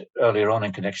mentioned earlier on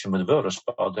in connection with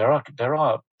Völuspá, there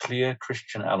are clear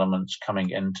Christian elements coming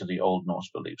into the Old Norse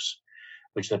beliefs,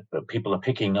 which that people are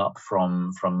picking up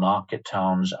from market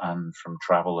towns and from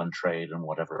travel and trade and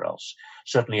whatever else.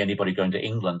 Certainly, anybody going to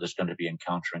England is going to be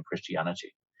encountering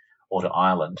Christianity, or to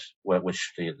Ireland,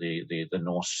 which the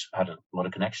Norse had a lot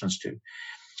of connections to.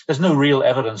 There's no real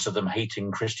evidence of them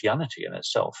hating Christianity in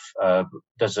itself.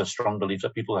 There's a strong belief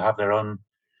that people have their own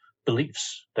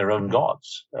beliefs, their own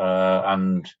gods,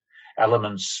 and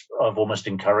elements of almost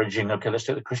encouraging, okay, let's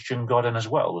take the Christian God in as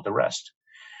well with the rest.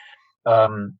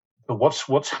 But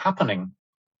what's happening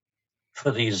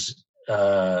for these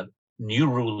new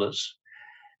rulers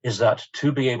is that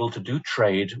to be able to do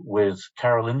trade with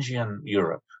Carolingian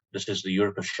Europe, this is the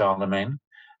Europe of Charlemagne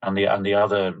and the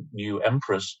other new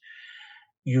emperors,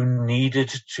 you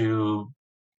needed to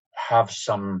have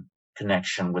some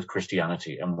connection with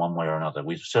Christianity in one way or another.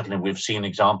 We've seen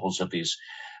examples of these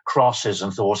crosses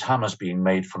and Thor's hammers being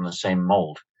made from the same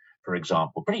mold, for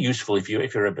example. Pretty useful if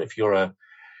you're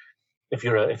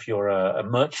a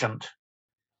merchant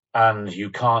and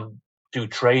you can't do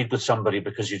trade with somebody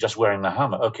because you're just wearing the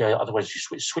hammer. Okay, otherwise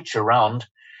you switch around,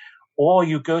 or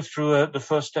you go through the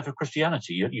first step of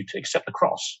Christianity. You accept the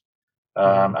cross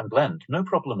and blend. No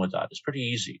problem with that. It's pretty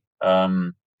easy.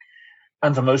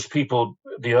 And for most people,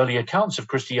 the early accounts of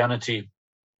Christianity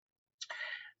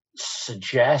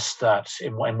suggest that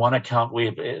in one account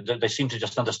they seem to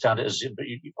just understand it as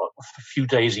a few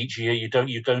days each year you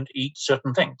don't eat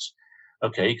certain things.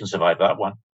 Okay, you can survive that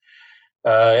one.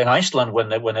 In Iceland, when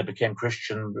they became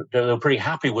Christian, they were pretty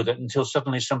happy with it until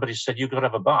suddenly somebody said, "You've got to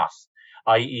have a bath,"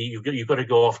 i.e., you've got to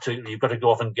go off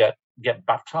and get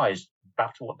baptized.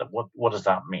 What does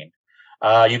that mean?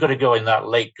 You've got to go in that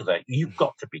lake there. You've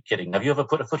got to be kidding. Have you ever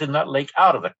put a foot in that lake?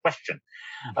 Out of the question.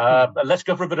 Let's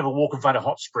go for a bit of a walk and find a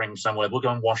hot spring somewhere. We'll go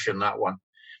and wash in that one.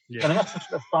 Yeah. And that's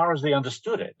as far as they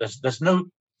understood it.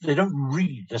 They don't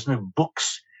read. There's no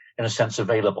books, in a sense,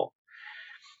 available.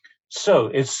 So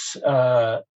it's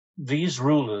these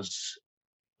rulers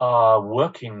are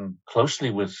working closely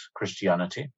with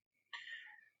Christianity.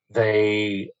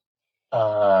 They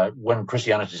when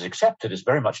Christianity is accepted, it's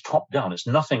very much top down. It's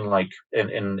nothing like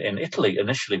in Italy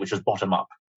initially, which was bottom up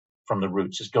from the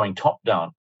roots. It's going top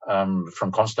down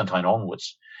from Constantine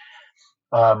onwards.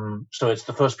 So it's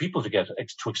the first people to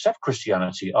accept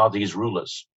Christianity are these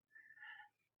rulers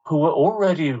who were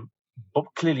already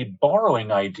clearly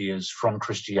borrowing ideas from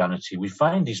Christianity. We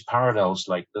find these parallels,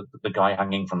 like the guy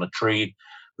hanging from the tree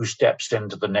who steps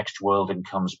into the next world and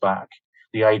comes back.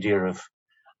 The idea of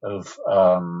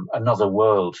another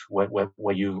world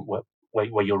where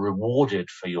you're rewarded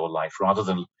for your life rather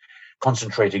than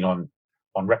concentrating on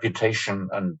reputation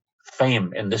and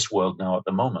fame in this world now at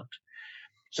the moment.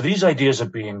 So these ideas are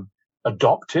being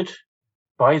adopted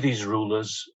by these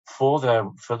rulers for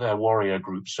their warrior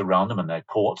groups around them and their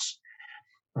courts.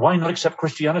 Why not accept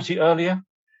Christianity earlier?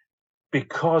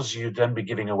 Because you'd then be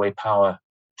giving away power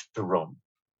to Rome.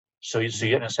 So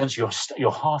in a sense,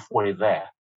 you're halfway there.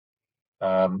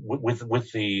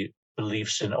 With the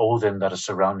beliefs in Odin that are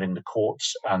surrounding the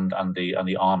courts and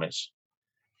the armies.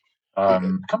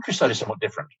 Countryside is somewhat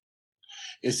different.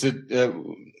 Is it?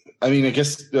 I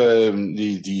guess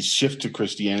the shift to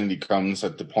Christianity comes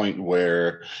at the point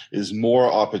where it's more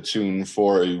opportune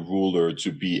for a ruler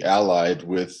to be allied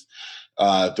with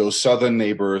those southern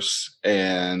neighbors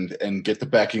and get the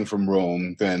backing from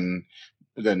Rome than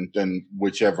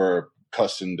whichever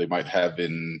cousin they might have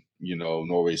in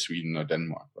Norway, Sweden, or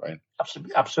Denmark, right?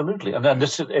 Absolutely. And then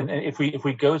if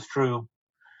we go through,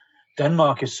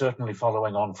 Denmark is certainly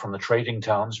following on from the trading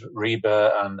towns, Ribe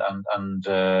and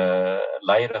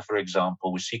Lejre, for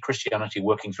example. We see Christianity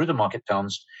working through the market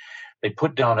towns. They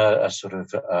put down a sort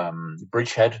of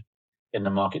bridgehead in the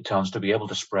market towns to be able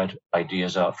to spread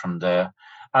ideas out from there,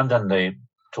 and then they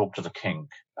talk to the king,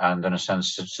 and in a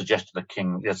sense suggest to the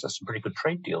king there's some pretty good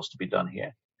trade deals to be done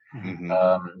here. Mm-hmm.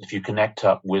 If you connect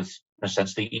up with, in a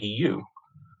sense, the EU,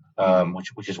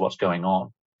 which is what's going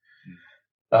on.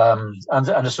 And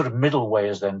a sort of middle way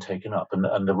is then taken up,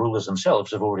 and the rulers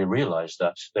themselves have already realized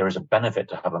that there is a benefit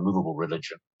to have a movable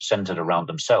religion centered around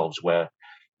themselves, where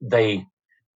they,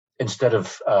 instead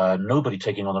of nobody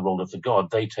taking on the role of the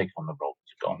god, they take on the role of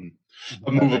the god.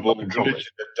 A movable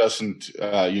religion that doesn't,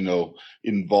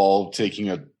 involve taking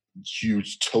a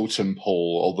huge totem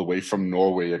pole all the way from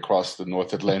Norway across the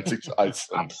North Atlantic to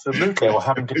Iceland. Absolutely, or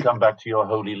having to come back to your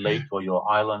holy lake or your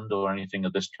island or anything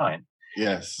of this kind.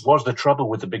 Yes. Was the trouble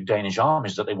with the big Danish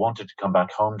armies that they wanted to come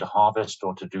back home to harvest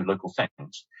or to do local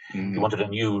things. Mm-hmm. You wanted a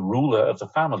new ruler of the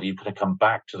family, you could have come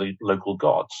back to the local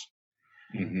gods.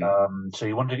 Mm-hmm. So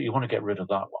you want to get rid of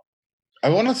that one. I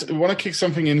want to kick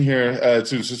something in here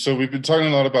too. So we've been talking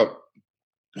a lot about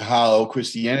how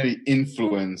Christianity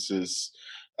influences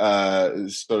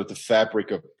sort of the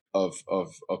fabric of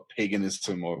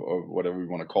paganism or whatever we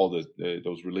want to call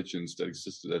those religions that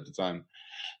existed at the time.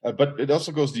 But it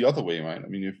also goes the other way, right? I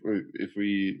mean, if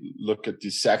we look at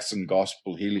the Saxon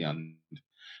Gospel Helion,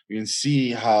 you can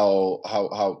see how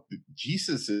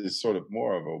Jesus is sort of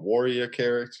more of a warrior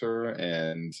character,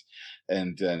 and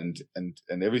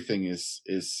everything is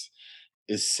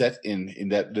set in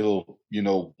that little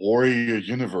warrior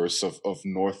universe of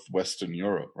northwestern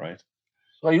Europe, right?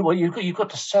 Well, you've got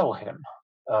to sell him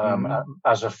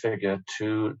as a figure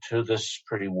to this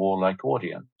pretty warlike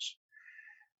audience.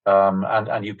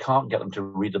 And you can't get them to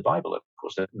read the Bible. Of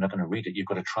course, they're not going to read it. You've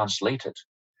got to translate it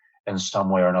in some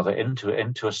way or another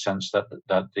into a sense that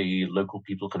the local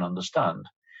people can understand.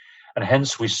 And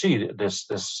hence we see this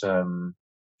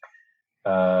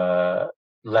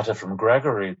letter from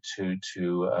Gregory to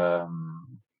I've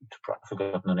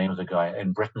forgotten the name of the guy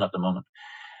in Britain at the moment,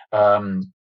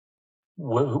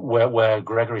 where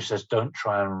Gregory says, don't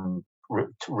try and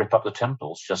rip up the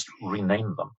temples, just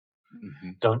rename them.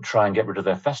 Mm-hmm. Don't try and get rid of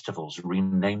their festivals,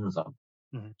 rename them.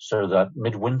 Mm-hmm. So that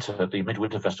the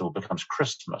Midwinter Festival becomes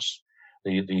Christmas,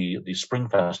 the Spring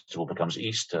Festival becomes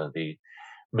Easter, the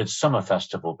Midsummer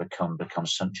Festival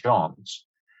becomes St. John's.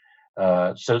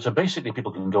 So basically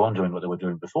people can go on doing what they were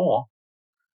doing before,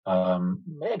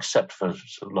 except for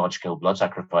sort of large-scale blood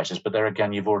sacrifices. But there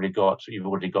again, you've already got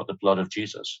the blood of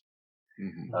Jesus.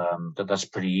 Mm-hmm. That's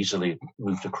pretty easily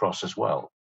moved across as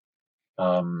well,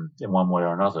 in one way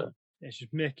or another. It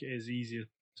should make it as easy as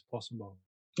possible.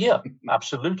 Yeah,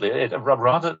 absolutely.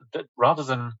 Rather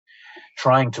than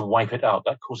trying to wipe it out,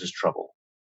 that causes trouble.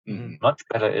 Mm-hmm. Much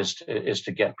better is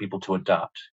to get people to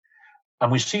adapt.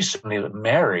 And we see certainly that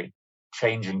Mary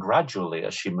changing gradually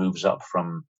as she moves up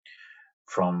from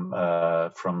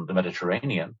the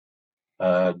Mediterranean,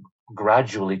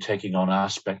 gradually taking on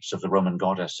aspects of the Roman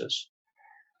goddesses.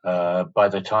 By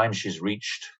the time she's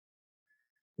reached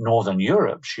Northern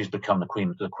Europe, she's become the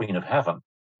queen of heaven.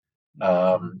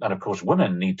 And of course,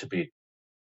 women need to be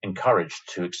encouraged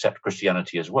to accept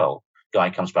Christianity as well. Guy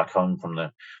comes back home from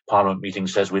the Parliament meeting,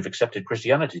 says, we've accepted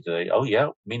Christianity today. Oh, yeah?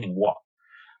 Meaning what?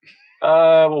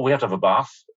 Well, we have to have a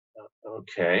bath.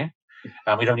 Okay.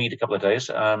 And we don't eat a couple of days.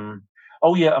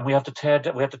 Oh, yeah, and we have to tear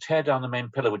down the main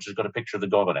pillar, which has got a picture of the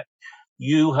god on it.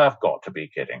 You have got to be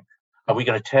kidding. Are we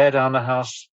going to tear down the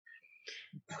house?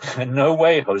 No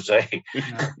way, Jose.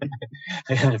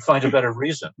 Find a better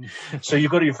reason. So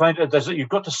you've got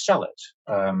to sell it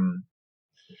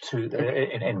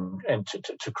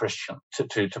to Christian,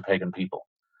 to pagan people.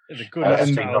 The good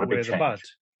has to outweigh the bad.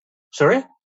 Sorry?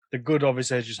 The good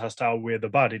obviously just has to outweigh the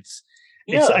bad.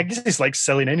 I guess it's like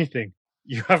selling anything.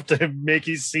 You have to make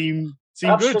it seem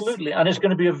absolutely good. And it's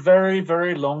going to be a very,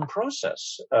 very long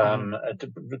process.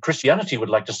 Christianity would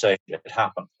like to say it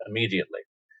happened immediately.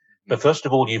 But first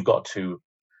of all, you've got to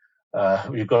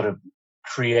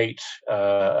create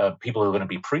people who are going to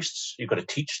be priests. You've got to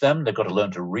teach them. They've got to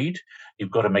learn to read. You've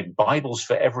got to make Bibles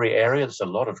for every area. There's a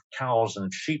lot of cows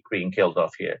and sheep being killed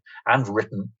off here and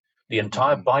written. The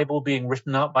entire Bible being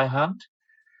written out by hand.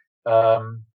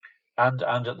 And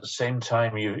at the same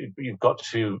time, you've got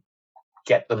to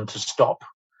get them to stop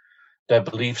their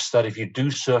beliefs that if you do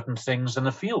certain things, then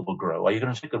the field will grow. Are you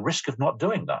going to take the risk of not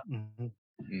doing that? Mm-hmm.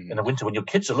 In the winter, when your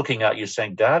kids are looking at you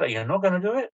saying, Dad, are you not going to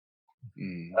do it?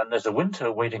 And there's a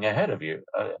winter waiting ahead of you.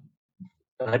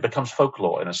 And it becomes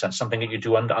folklore, in a sense, something that you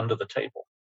do under the table.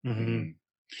 Mm-hmm.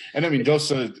 And I mean,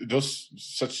 those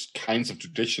such kinds of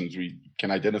traditions we can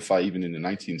identify even in the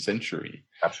 19th century.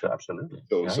 Absolutely.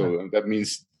 So that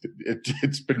means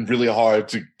it's been really hard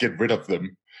to get rid of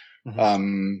them. Mm-hmm.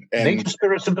 And nature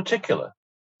spirits in particular.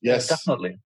 Yes.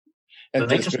 Definitely. And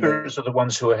the nature spirits are the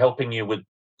ones who are helping you with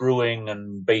brewing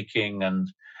and baking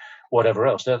and whatever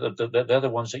else. They're the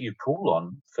ones that you call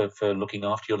on for looking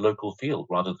after your local field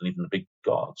rather than even the big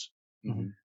gods. Mm-hmm.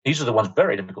 these are the ones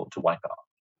very difficult to wipe out.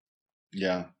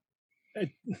 Yeah.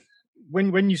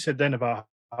 When you said then about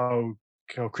how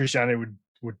Christianity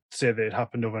would say that it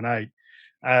happened overnight,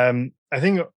 I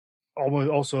think almost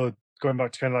also going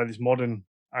back to kind of like this modern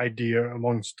idea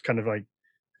amongst kind of like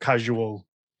casual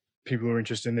people who are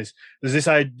interested in this, there's this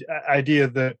idea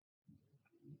that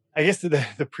I guess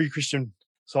the pre-Christian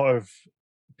sort of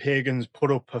pagans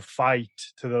put up a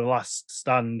fight to the last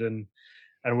stand and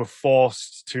were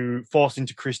forced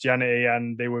into Christianity,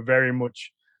 and they were very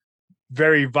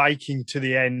Viking to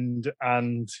the end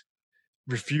and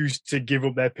refused to give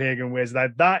up their pagan ways.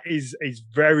 That is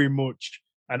very much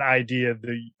an idea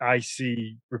that I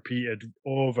see repeated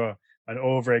over and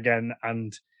over again,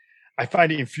 and I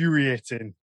find it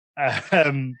infuriating.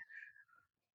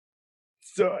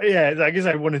 So yeah, I guess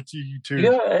I wanted you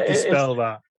to dispel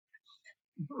that.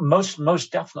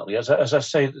 Most definitely, as I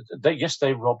say,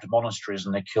 they robbed monasteries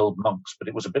and they killed monks, but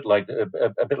it was a bit like an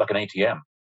ATM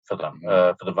for them.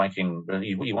 For the Viking,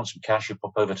 you want some cash, you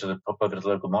pop over to the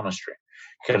local monastery.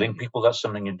 Killing people, that's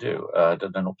something you do. They're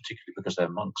not particularly because they're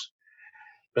monks.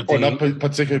 Or not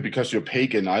particularly because you're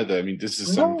pagan either. I mean, this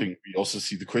is something we also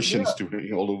see the Christians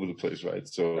doing all over the place, right?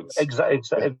 So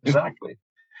exactly.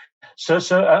 So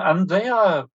and they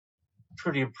are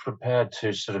pretty prepared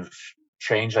to sort of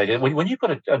change ideas. When you've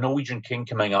got a Norwegian king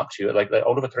coming up to you, like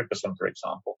Oliver Tryggvason, for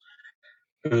example,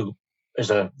 who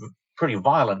is a pretty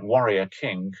violent warrior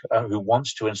king who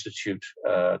wants to institute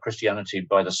Christianity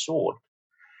by the sword.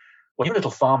 When you're a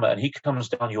little farmer and he comes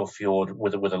down your fjord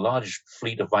with a large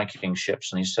fleet of Viking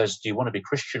ships and he says, "Do you want to be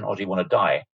Christian or do you want to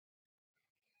die?"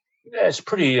 Yeah, it's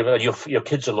pretty. Your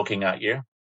kids are looking at you,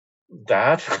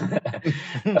 Dad.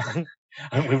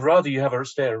 We'd rather you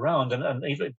stay around. And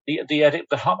even the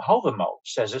Hávamál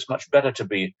says it's much better to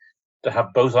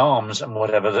have both arms and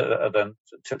whatever than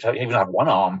to even have one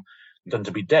arm than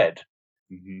to be dead.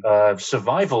 Mm-hmm.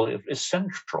 Survival is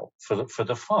central for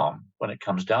the farm when it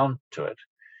comes down to it.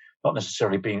 Not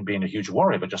necessarily being a huge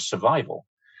warrior, but just survival.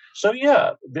 So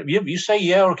yeah, you say,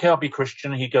 yeah, okay, I'll be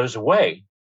Christian. He goes away,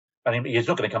 and he's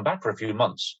not going to come back for a few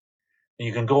months. And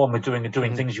you can go on with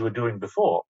doing things you were doing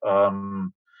before,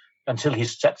 until he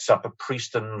sets up a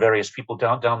priest and various people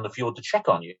down the fjord to check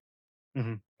on you.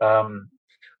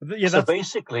 Mm-hmm. So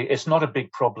basically, it's not a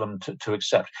big problem to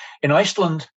accept. In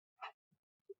Iceland,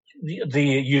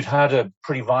 you'd had a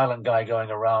pretty violent guy going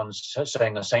around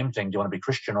saying the same thing: "Do you want to be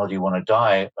Christian or do you want to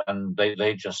die?" And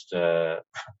they just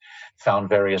found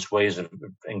various ways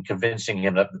in convincing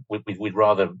him that we'd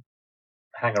rather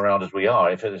hang around as we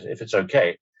are if it's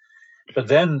okay. But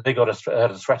then they had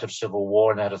a threat of civil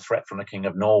war, and they had a threat from the King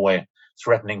of Norway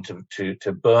threatening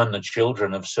to burn the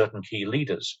children of certain key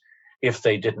leaders if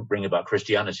they didn't bring about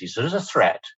Christianity. So there's a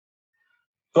threat.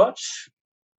 But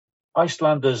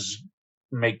Icelanders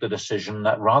make the decision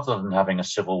that rather than having a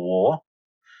civil war,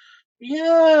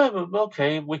 yeah,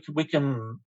 okay, we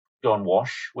can go and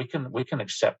wash. We can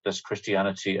accept this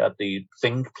Christianity at the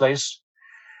Thing place.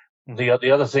 The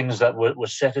other things that were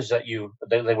set is that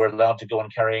they were allowed to go on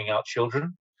carrying out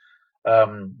children,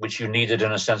 which you needed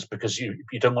in a sense because you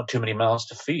don't want too many mouths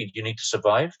to feed. You need to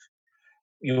survive.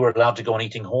 You were allowed to go on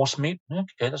eating horse meat.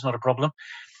 Okay, that's not a problem.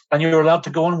 And you were allowed to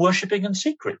go on worshipping in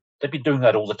secret. They've been doing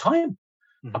that all the time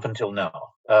up until now.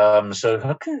 So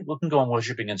okay, we can go on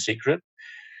worshipping in secret.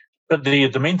 But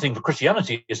the main thing for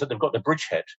Christianity is that they've got the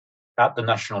bridgehead at the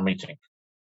national meeting.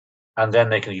 And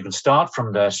then you can start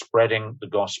from there spreading the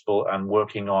gospel and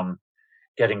working on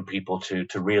getting people to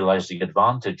realize the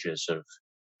advantages of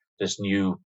this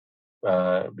new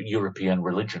European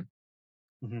religion.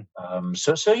 Mm-hmm.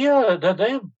 So yeah,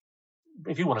 they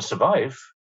if you want to survive,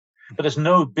 but there's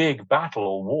no big battle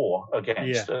or war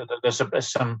against. Yeah. There's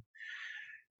some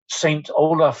Saint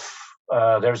Olaf.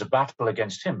 There's a battle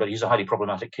against him, but he's a highly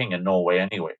problematic king in Norway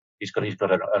anyway. He's got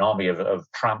an army of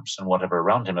tramps and whatever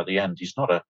around him at the end. He's not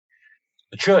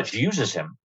the church uses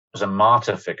him as a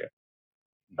martyr figure.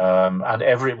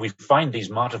 And we find these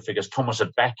martyr figures, Thomas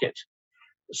of Becket,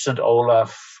 St.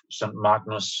 Olaf, St.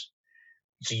 Magnus.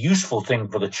 It's a useful thing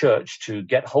for the church to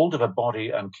get hold of a body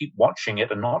and keep watching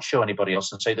it and not show anybody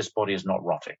else and say this body is not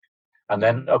rotting. And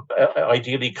then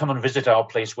ideally come and visit our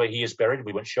place where he is buried.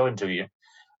 We won't show him to you,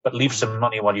 but leave some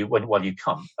money while you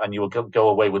come, and you will go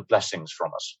away with blessings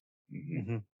from us.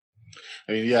 Mm-hmm.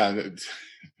 I mean, yeah,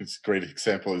 it's a great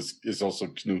example is also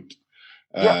Knut,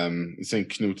 Saint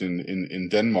Knut in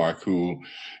Denmark,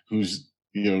 who's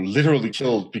literally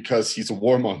killed because he's a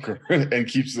warmonger and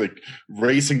keeps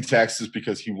raising taxes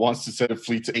because he wants to send a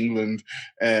fleet to England.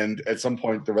 And at some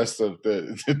point, the rest of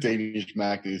the Danish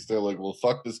magnates, they're like, well,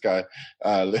 fuck this guy.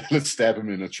 Let's stab him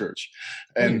in a church.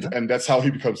 And that's how he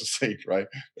becomes a saint, right?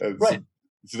 Right.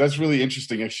 So that's really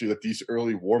interesting, actually, that these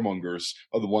early warmongers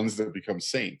are the ones that become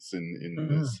saints in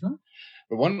this. Mm-hmm.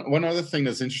 But one other thing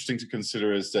that's interesting to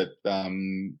consider is that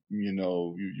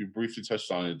you briefly touched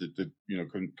on it, that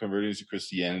converting to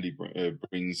Christianity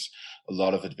brings a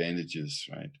lot of advantages,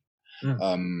 right?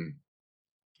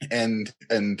 And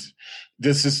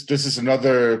this is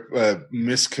another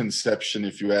misconception,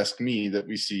 if you ask me, that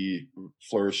we see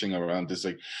flourishing around this,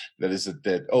 like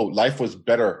that life was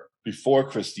better before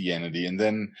Christianity, and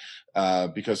then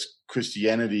because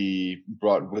Christianity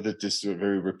brought with it this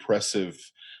very repressive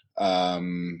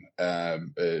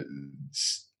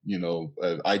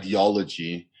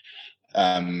ideology,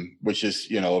 which is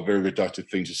a very reductive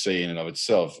thing to say in and of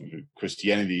itself.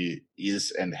 Christianity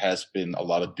is and has been a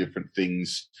lot of different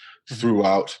things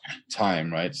throughout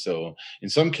time, right? So in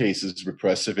some cases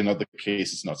repressive, in other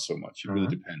cases not so much. It really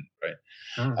depends, right?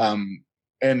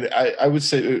 And I would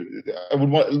say I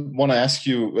would want to ask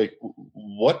you, like,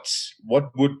 what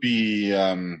would be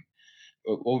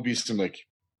some, like,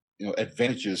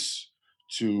 advantages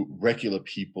to regular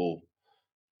people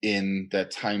in that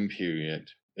time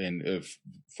period and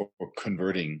for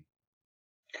converting?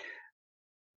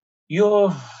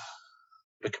 You're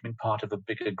becoming part of a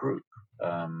bigger group,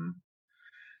 part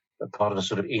of a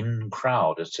sort of in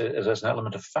crowd. There's an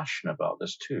element of fashion about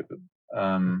this too.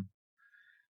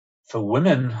 For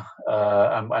women,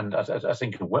 and I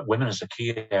think women is a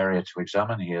key area to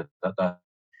examine here, that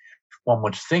one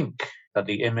would think that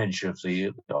the image of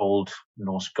the old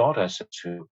Norse goddesses,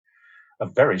 who are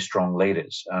very strong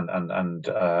ladies and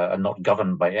are not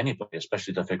governed by anybody,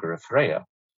 especially the figure of Freya,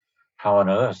 how on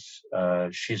earth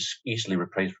she's easily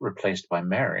replaced by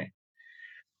Mary.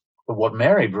 But what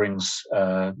Mary brings,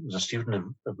 there's a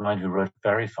student of mine who wrote a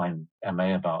very fine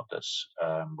MA about this,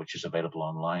 which is available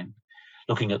online,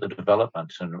 looking at the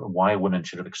development and why women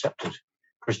should have accepted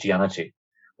Christianity,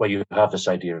 where you have this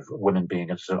idea of women being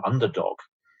a sort of underdog.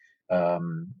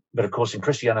 But of course, in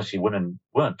Christianity, women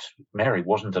weren't. Mary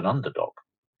wasn't an underdog.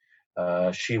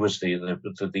 She was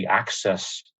the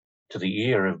access to the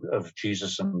ear of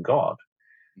Jesus and God.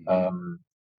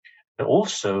 But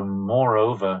also,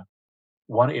 moreover,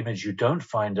 one image you don't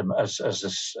find, as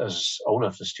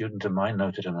Olaf, the student of mine,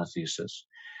 noted in her thesis.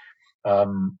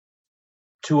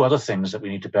 Two other things that we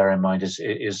need to bear in mind is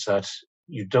that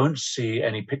you don't see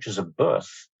any pictures of birth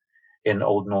in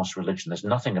Old Norse religion. There's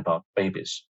nothing about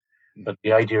babies. But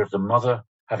the idea of the mother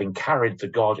having carried the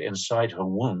god inside her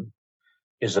womb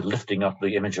is a lifting up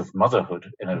the image of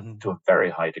motherhood to a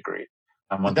very high degree.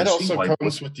 And that also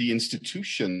comes with the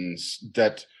institutions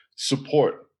that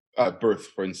support birth,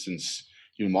 for instance,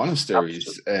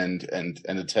 monasteries and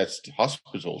attached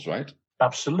hospitals, right?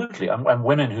 Absolutely. And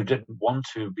women who didn't want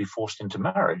to be forced into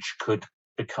marriage could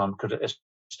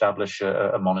establish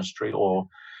a monastery or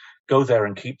go there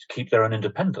and keep their own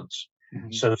independence.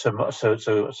 So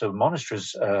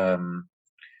monasteries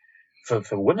for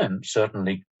women,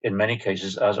 certainly in many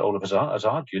cases, as Olaf has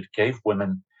argued, gave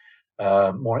women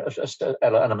more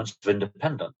elements of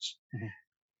independence.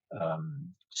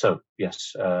 So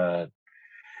yes,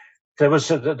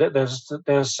 there's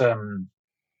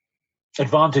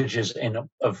advantages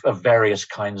of various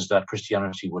kinds that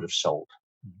Christianity would have sold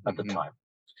at the time.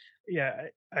 Yeah,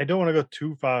 I don't want to go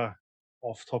too far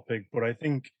off topic, but I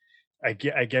think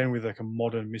again with like a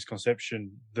modern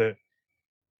misconception that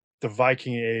the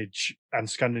Viking Age and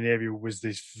Scandinavia was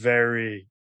this very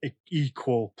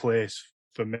equal place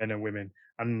for men and women,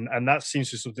 and that seems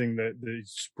to be something that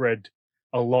spread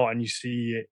a lot, and you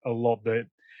see it a lot, that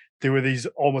there were these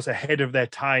almost ahead of their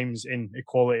times in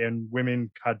equality, and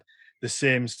women had the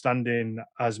same standing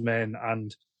as men,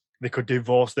 and they could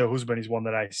divorce their husband is one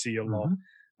that I see a lot,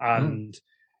 and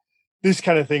this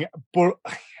kind of thing. But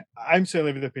I'm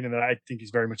certainly of the opinion that I think it's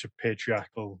very much a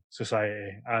patriarchal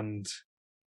society, and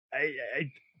I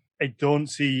don't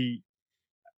see.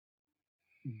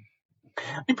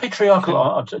 I mean,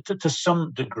 patriarchal to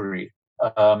some degree,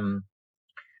 and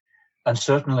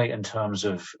certainly in terms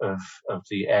of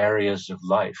the areas of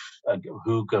life,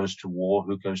 who goes to war,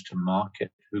 who goes to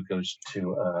market, who goes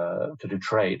to do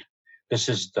trade. This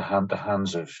is in the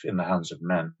hands of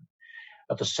men.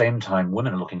 At the same time,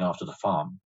 women are looking after the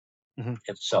farm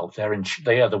itself.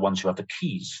 They are the ones who have the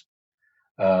keys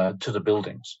to the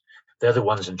buildings. They're the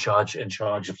ones in charge of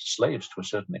the slaves to a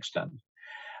certain extent.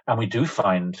 And we do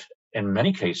find, in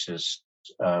many cases,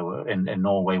 in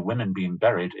Norway, women being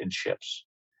buried in ships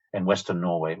in Western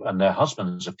Norway, and their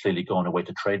husbands have clearly gone away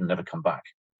to trade and never come back.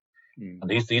 And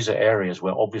these are areas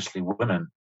where obviously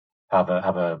women have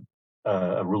a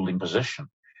ruling position.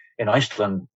 In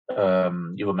Iceland,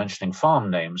 you were mentioning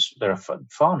farm names. There are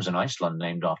farms in Iceland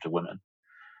named after women.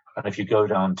 And if you go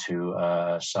down to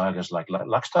sagas like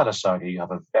Laxdala saga, you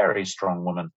have a very strong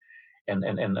woman in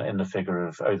the figure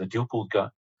of the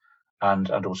Djupulga and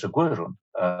also Gudrun.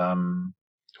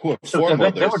 Who are So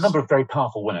foremothers. there were a number of very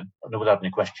powerful women, without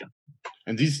any question.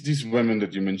 And these women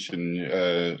that you mentioned,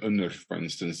 Unnur, for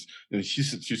instance,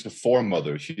 she's a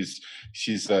foremother.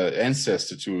 She's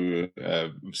ancestor to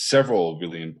several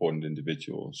really important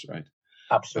individuals, right?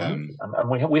 Absolutely.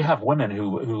 And we have women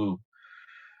who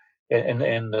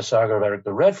in the saga of Eric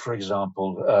the Red, for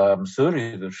example,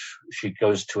 Thurid, she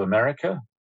goes to America,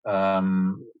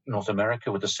 North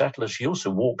America with the settlers. She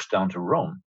also walks down to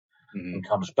Rome and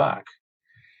comes back.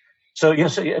 So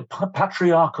yes,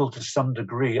 patriarchal to some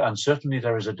degree, and certainly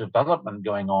there is a development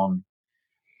going on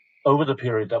over the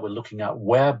period that we're looking at,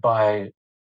 whereby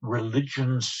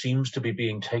religion seems to be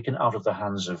being taken out of the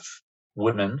hands of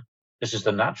women. This is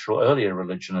the natural earlier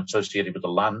religion associated with the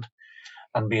land,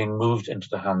 and being moved into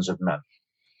the hands of men,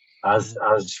 as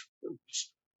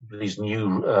these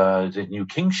new the new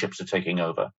kingships are taking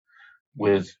over,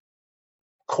 with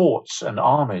courts and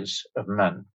armies of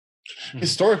men.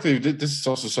 Historically, this is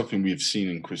also something we've seen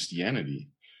in Christianity.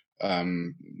 At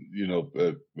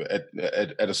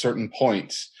a certain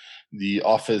point, the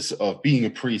office of being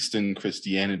a priest in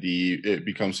Christianity, it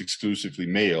becomes exclusively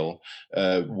male,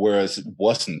 whereas it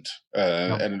wasn't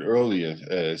at an earlier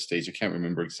stage. I can't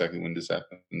remember exactly when this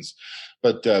happens,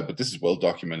 but this is well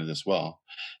documented as well.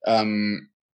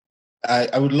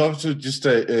 I would love to just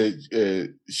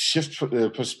shift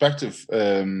perspective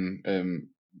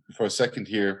for a second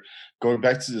here, going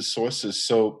back to the sources.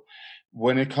 So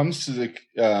when it comes to the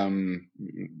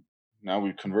now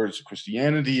we've converted to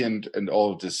Christianity and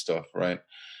all of this stuff, right?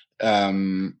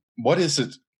 What is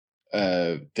it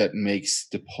that makes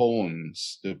the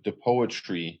poems, the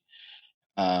poetry,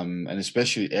 and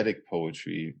especially Eddic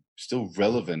poetry, still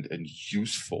relevant and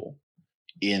useful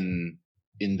in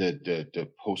the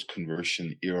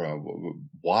post-conversion era?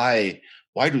 Why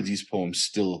do these poems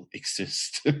still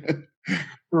exist?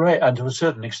 Right, and to a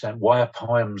certain extent, why are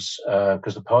poems?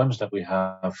 Because the poems that we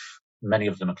have, many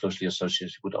of them are closely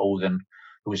associated with Odin,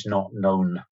 who is not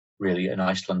known really in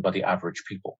Iceland by the average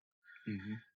people.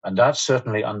 Mm-hmm. And that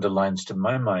certainly underlines, to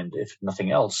my mind, if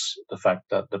nothing else, the fact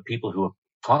that the people who are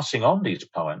passing on these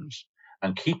poems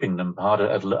and keeping them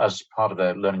as part of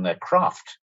their learning their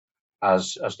craft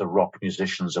as the rock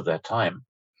musicians of their time.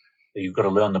 You've got to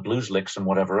learn the blues licks and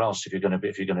whatever else if you're going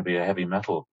to be a heavy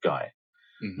metal guy.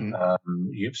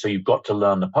 Mm-hmm. So you've got to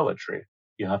learn the poetry.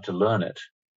 You have to learn it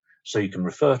so you can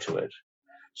refer to it.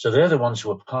 So they're the ones who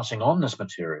are passing on this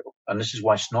material, and this is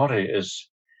why Snorri is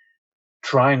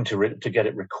trying to get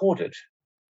it recorded.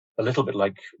 A little bit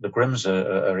like the Grimms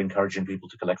are encouraging people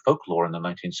to collect folklore in the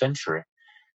 19th century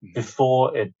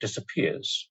before it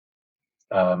disappears.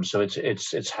 So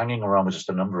it's hanging around with just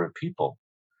a number of people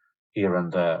here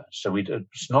and there. So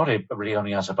Snorri really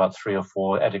only has about 3 or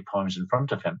 4 Eddic poems in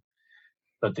front of him,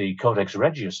 but the Codex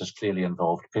Regius is clearly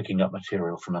involved picking up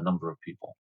material from a number of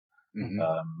people,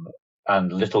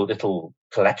 and little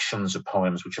collections of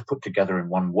poems which are put together in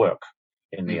one work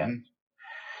in the end.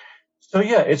 So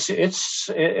yeah,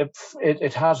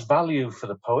 it has value for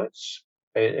the poets.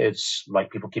 It's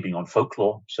like people keeping on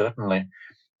folklore, certainly.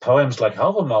 Poems like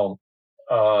Hávamál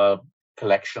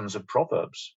collections of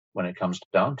proverbs when it comes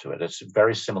down to it. It's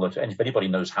very similar to, and if anybody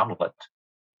knows Hamlet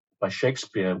by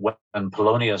Shakespeare, when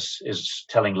Polonius is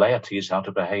telling Laertes how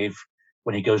to behave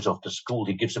when he goes off to school,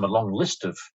 he gives him a long list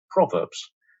of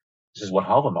proverbs. This is what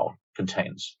Hávamál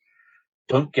contains.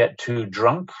 Don't get too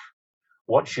drunk.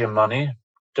 Watch your money.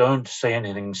 Don't say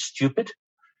anything stupid.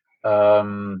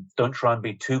 Don't try and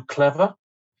be too clever.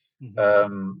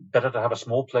 Better to have a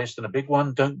small place than a big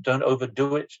one. Don't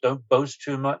overdo it. Don't boast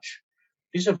too much.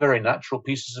 These are very natural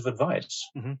pieces of advice.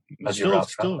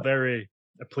 Still very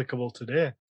applicable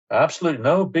today. Absolutely.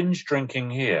 No binge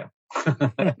drinking here.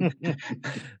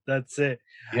 That's it.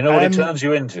 You know what it turns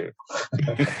you into.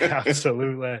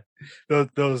 Absolutely.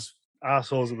 Those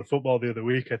assholes at the football the other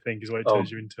week, I think, is what it turns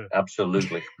you into.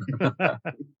 Absolutely.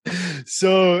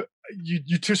 So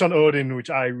you touched on Odin, which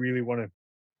I really want to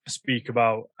speak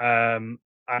about. And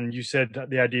you said that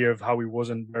the idea of how he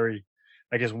wasn't very,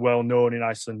 I guess, well known in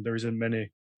Iceland. There isn't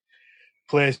many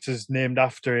places named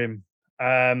after him.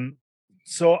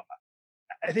 So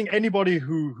I think anybody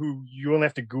who you only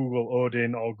have to Google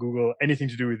Odin or Google anything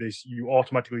to do with this, you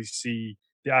automatically see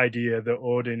the idea that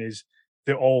Odin is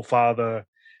the All-Father,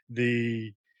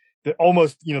 the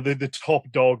almost, the top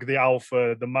dog, the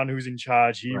alpha, the man who's in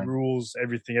charge. He rules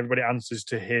everything. Everybody answers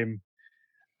to him.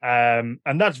 And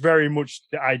that's very much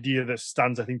the idea that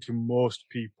stands, I think, to most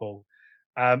people.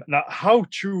 Now, how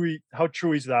true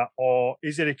is that? Or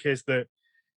is it a case that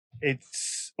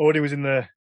it's Odin was in the,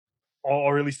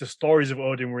 or at least the stories of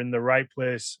Odin were in the right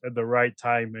place at the right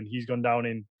time, and he's gone down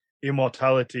in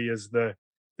immortality as the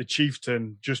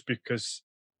chieftain just because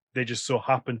they just so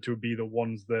happened to be the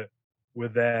ones that were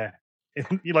there.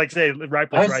 You like say right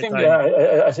place, right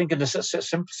time. I think in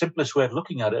the simplest way of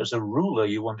looking at it, as a ruler,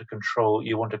 you want to control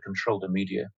the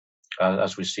media,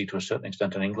 as we see to a certain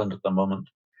extent in England at the moment,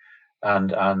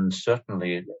 and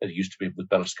certainly it used to be with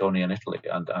Berlusconi in Italy,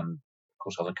 and of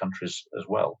course other countries as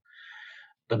well.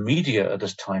 The media at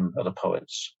this time are the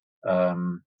poets,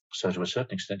 so to a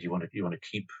certain extent you want to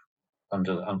keep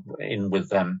in with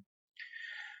them.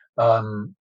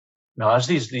 Now, as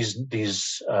these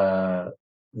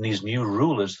new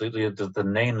rulers, the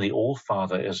name the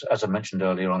All-Father is, as I mentioned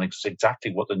earlier on, it's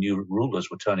exactly what the new rulers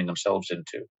were turning themselves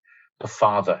into, the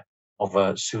father of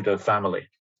a pseudo-family.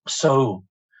 So,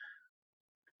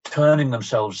 turning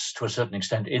themselves to a certain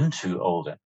extent into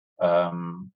Odin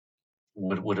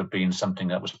would have been something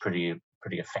that was pretty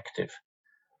effective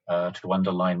to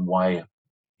underline why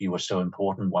you were so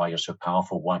important, why you're so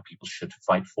powerful, why people should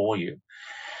fight for you.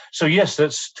 So yes,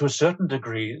 that's to a certain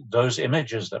degree, those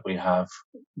images that we have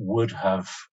would have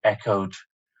echoed,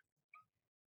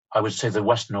 I would say, the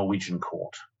West Norwegian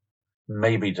court,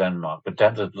 maybe Denmark, but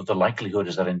the likelihood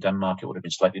is that in Denmark it would have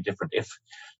been slightly different. If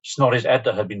Snorri's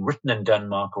Edda had been written in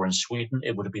Denmark or in Sweden,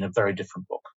 it would have been a very different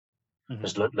book. Mm-hmm.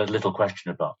 There's little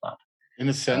question about that. In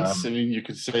a sense, I mean, you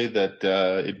could say that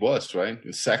it was, right?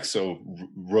 Saxo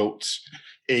wrote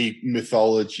a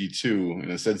mythology too,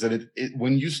 in a sense that it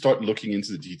when you start looking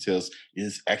into the details, it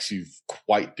is actually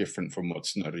quite different from what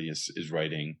Snorri is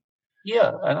writing.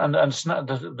 Yeah, and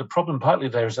the problem partly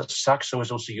there is that Saxo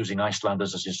is also using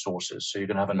Icelanders as his sources, so you're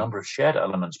going to have a number of shared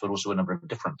elements, but also a number of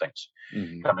different things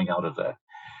coming out of there.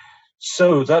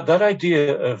 So that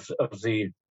idea of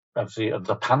the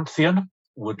pantheon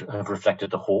would have reflected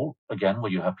the whole, again,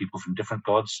 where you have people from different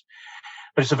gods.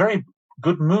 But it's a very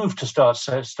good move to start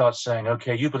saying,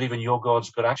 okay, you believe in your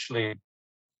gods, but actually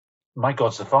my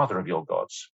God's the father of your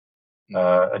gods.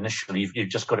 Initially, you've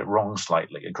just got it wrong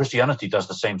slightly. And Christianity does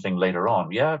the same thing later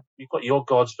on. Yeah, you've got your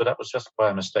gods, but that was just by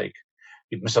a mistake.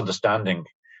 You're misunderstanding.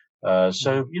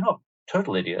 So you're not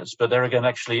total idiots. But there again,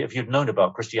 actually, if you'd known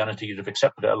about Christianity, you'd have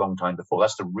accepted it a long time before.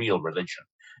 That's the real religion.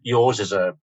 Yours is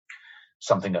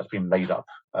something that's been made up.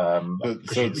 So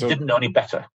you didn't know any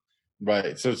better.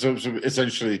 Right. So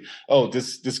essentially,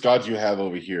 this God you have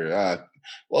over here,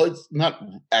 well, it's not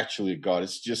actually a God.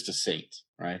 It's just a saint,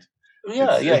 right?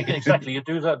 Yeah, exactly. You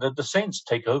do that. The saints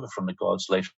take over from the gods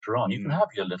later on. You can have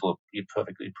your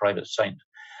perfectly private saint.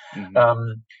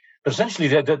 Mm-hmm. But essentially,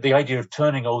 the idea of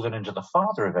turning Odin into the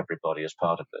father of everybody is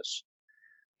part of this.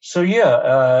 So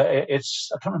I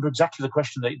can't remember exactly the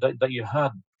question that you had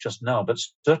just now, but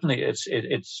certainly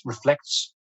it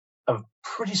reflects a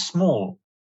pretty small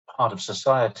part of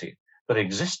society that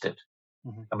existed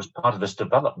and was part of this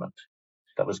development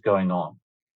that was going on.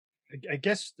 I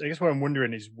guess what I'm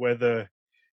wondering is whether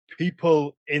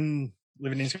people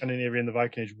living in Scandinavia in the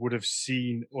Viking Age would have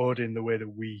seen Odin the way that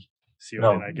we see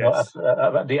Odin. I guess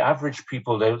the average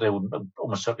people they would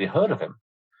almost certainly heard of him.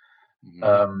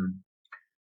 Mm-hmm.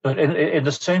 But in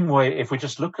the same way, if we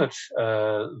just look at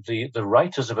the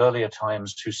writers of earlier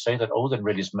times who say that Odin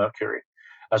really is Mercury,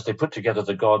 as they put together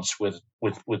the gods with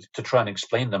to try and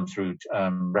explain them through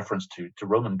reference to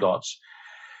Roman gods,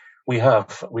 we have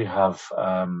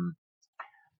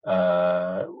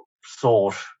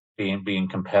Thor being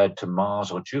compared to Mars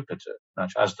or Jupiter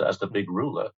as the big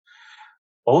ruler.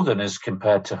 Odin is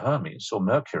compared to Hermes or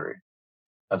Mercury.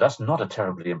 That's not a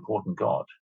terribly important god,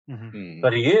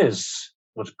 but he is.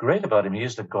 What's great about him, he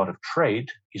is the god of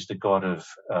trade. He's the god of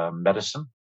medicine.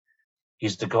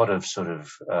 He's the god of sort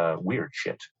of weird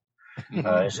shit.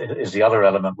 Is the other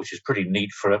element, which is pretty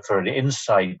neat for an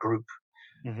inside group,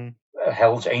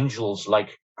 Hell's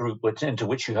Angels-like group into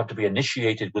which you have to be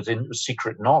initiated within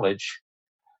secret knowledge.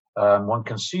 One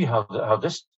can see how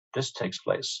this takes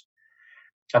place,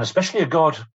 and especially a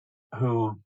god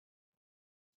who,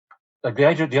 like the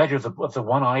idea of the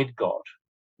one-eyed god,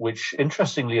 which,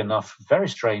 interestingly enough, very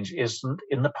strange, isn't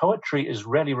in the poetry is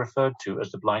rarely referred to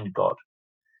as the blind god.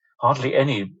 Hardly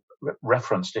any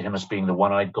reference to him as being the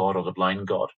one-eyed god or the blind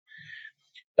god.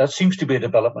 That seems to be a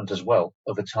development as well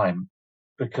over time,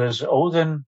 because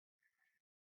Odin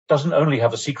doesn't only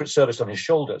have a secret service on his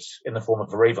shoulders in the form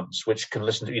of ravens, which can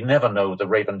listen to. You never know the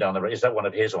raven down the road. Is that one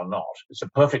of his or not? It's a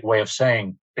perfect way of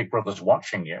saying Big Brother's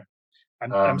watching you.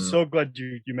 And I'm so glad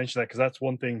you mentioned that, because that's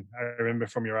one thing I remember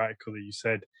from your article that you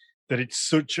said, that it's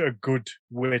such a good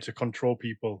way to control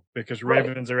people, because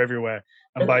ravens are everywhere.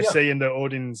 And by saying that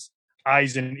Odin's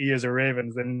eyes and ears are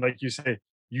ravens, then, like you say,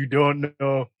 you don't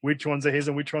know which ones are his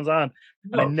and which ones aren't.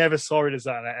 No. And I never saw it as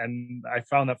that, and I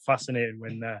found that fascinating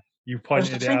when you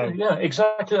pointed it out. Yeah,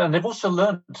 exactly. And they've also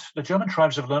learned, the German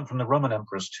tribes have learned from the Roman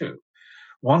emperors too.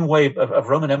 One way of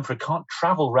Roman emperor can't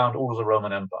travel around all of the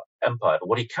Roman Empire, but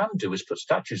what he can do is put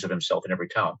statues of himself in every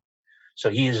town. So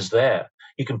he is there.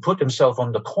 He can put himself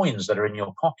on the coins that are in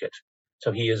your pocket.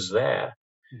 So he is there.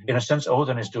 Mm-hmm. In a sense,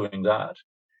 Odin is doing that.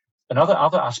 And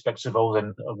other aspects of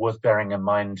Odin are worth bearing in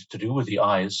mind to do with the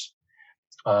eyes.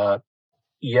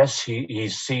 Yes, he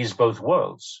sees both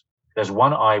worlds. There's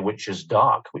one eye which is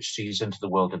dark, which sees into the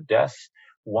world of death.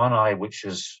 One eye which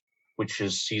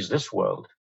sees this world.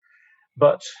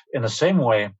 But in the same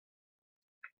way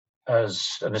as,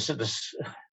 and this,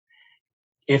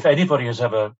 if anybody has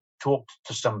ever talked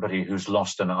to somebody who's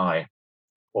lost an eye,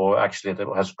 or actually that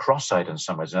has cross-eyed in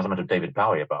some ways, an element of David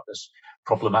Bowie about this,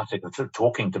 problematic of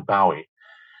talking to Bowie,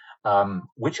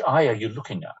 which eye are you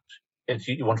looking at?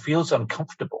 One feels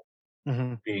uncomfortable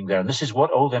being there. And this is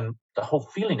what Odin, the whole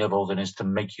feeling of Odin is to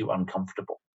make you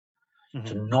uncomfortable,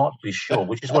 to not be sure,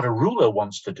 which is what a ruler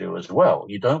wants to do as well.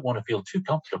 You don't want to feel too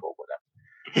comfortable with them.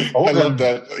 Odin, I love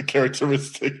that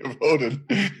characteristic of Odin.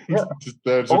 Yeah.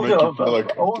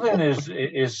 Odin is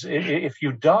if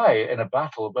you die in a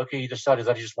battle, okay, he decided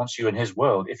that he just wants you in his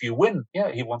world. If you win,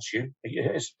 yeah, he wants you.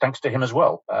 It's thanks to him as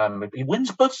well. He wins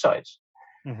both sides.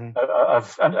 And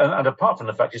apart from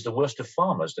the fact he's the worst of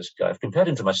farmers, this guy. I've compared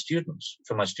him to my students.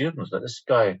 That this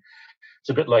guy, it's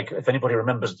a bit like, if anybody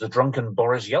remembers the drunken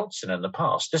Boris Yeltsin in the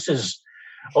past. This is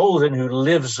Odin who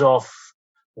lives off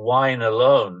wine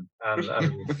alone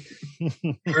and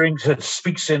drinks and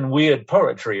speaks in weird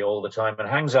poetry all the time and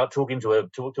hangs out talking to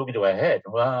a head.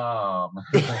 Wow.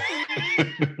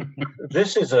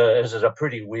 This is a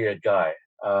pretty weird guy,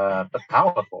 but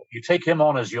powerful. You take him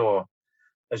on as your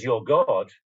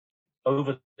god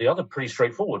over the other pretty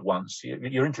straightforward ones.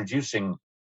 You're introducing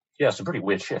some pretty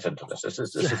weird shit into this.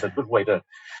 This is a good way to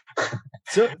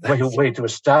way to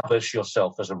establish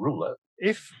yourself as a ruler.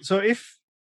 If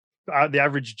the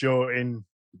average Joe in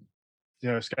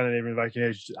Scandinavian Viking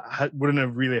Age wouldn't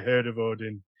have really heard of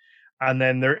Odin, and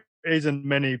then there isn't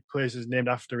many places named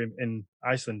after him in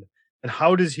Iceland, and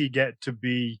how does he get to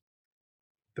be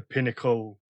the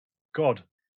pinnacle god?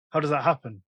 How does that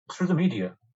happen? Through the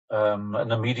media, and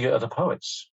the media are the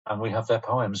poets, and we have their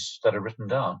poems that are written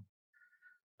down.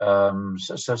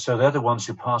 So they're the ones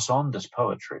who pass on this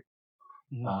poetry.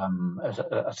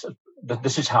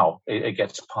 This is how it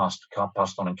gets passed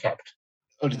on and kept.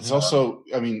 It's also,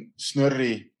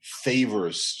 Snorri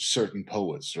favors certain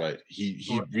poets, right?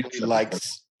 He really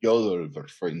likes Jodolver,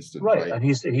 for instance, right? And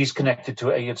he's connected to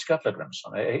Egill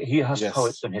Skallagrimsson. He has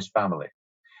poets in his family.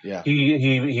 Yeah,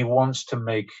 he wants to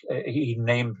make. He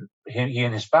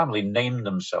and his family named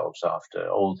themselves after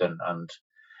Odin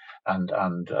and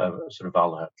sort of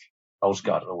Valhall, I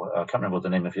can't remember what the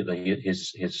name of his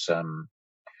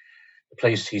the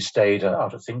place he stayed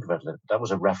out of Thingvellir. That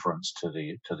was a reference to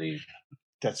the.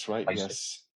 That's right.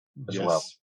 Yes. As well.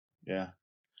 Yeah.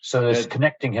 So there's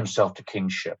connecting himself to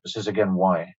kingship. This is again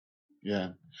why. Yeah,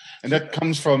 and that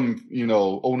comes from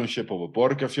ownership of a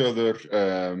Borgarfjörður,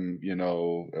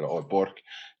 or Borg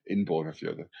in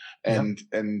Borgarfjörður,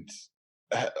 and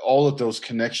all of those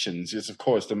connections. Yes, of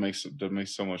course, that makes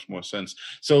so much more sense.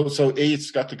 So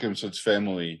Egill Skallagrimsson's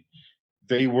family,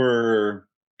 they were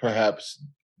perhaps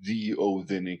the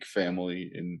Odinic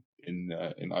family in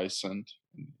Iceland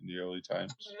in the early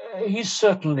times. He's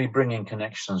certainly bringing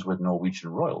connections with Norwegian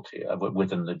royalty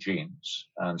within the genes,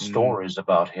 and stories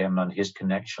about him and his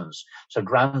connections. So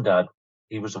Grandad,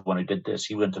 he was the one who did this.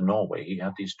 He went to Norway. He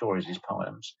had these stories, these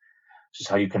poems. This is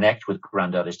how you connect with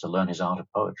Grandad, is to learn his art of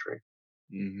poetry.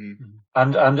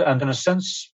 And in a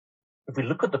sense, if we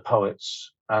look at the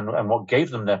poets and what gave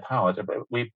them their power,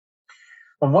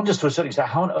 one wonders to a certain extent,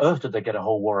 how on earth did they get a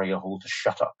whole warrior hall to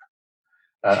shut up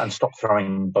and stop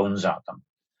throwing bones at them?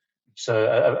 So,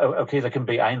 okay, there can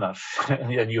be Einar,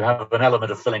 and you have an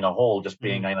element of filling a hall just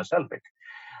being Einar Selvik.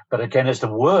 But again, it's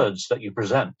the words that you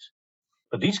present.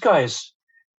 But these guys,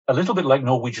 a little bit like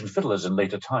Norwegian fiddlers in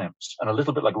later times, and a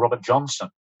little bit like Robert Johnson.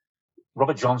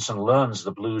 Robert Johnson learns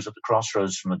the blues at the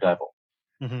crossroads from the devil.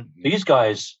 These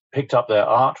guys picked up their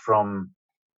art from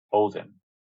Odin.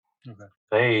 Okay.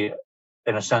 They,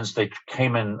 in a sense, they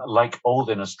came in like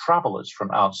Odin as travelers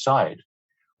from outside.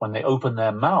 When they opened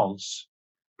their mouths,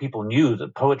 people knew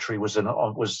that poetry was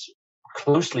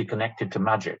closely connected to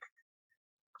magic.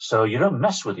 So you don't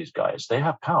mess with these guys. They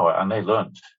have power, and they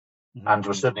learned. And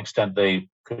to a certain extent, they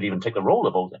could even take the role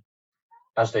of Odin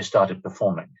as they started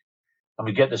performing. And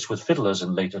we get this with fiddlers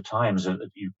in later times.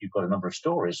 You've got a number of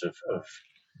stories of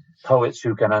poets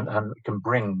who can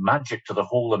bring magic to the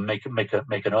hall and make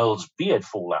an earl's beard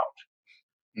fall out.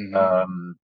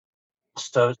 Mm-hmm.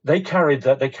 So they carried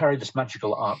this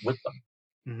magical art with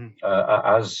them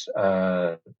as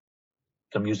the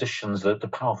musicians, the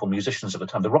powerful musicians of the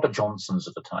time, the Robert Johnsons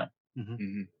of the time.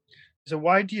 So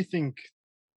why do you think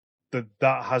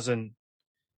that hasn't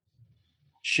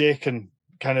shaken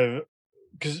kind of,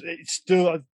 because it's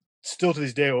still to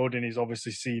this day, Odin is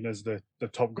obviously seen as the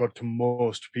top god to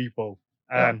most people.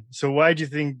 So why do you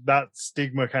think that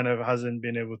stigma kind of hasn't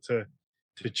been able to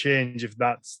change, if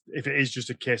it is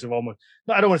just a case of almost,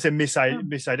 no, I don't want to say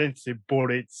misidentity, but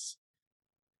it's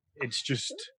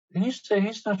just he's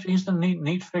the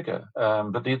neat figure.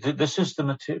 But this is the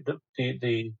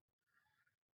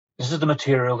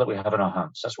material that we have in our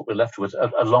hands. That's what we're left with,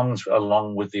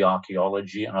 along with the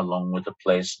archaeology and along with the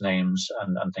place names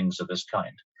and things of this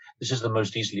kind. This is the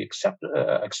most easily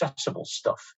accessible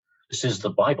stuff. This is the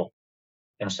Bible,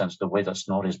 in a sense, the way that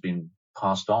Snorri has been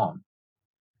passed on.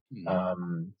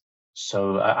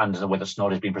 So, and the way that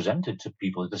Snorri has been presented to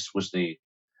people, this was the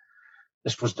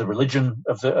religion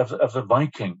of the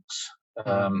Vikings.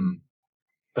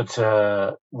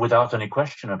 But without any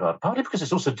question about it, partly because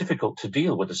it's also difficult to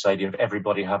deal with this idea of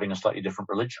everybody having a slightly different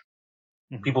religion.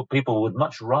 People would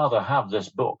much rather have this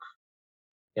book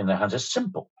in their hands. It's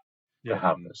simple to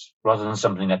have this, rather than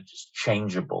something that's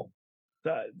changeable.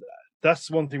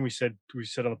 That's one thing we said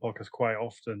on the podcast quite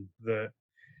often, that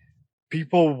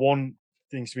people want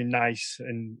things to be nice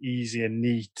and easy and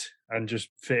neat and just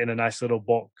fit in a nice little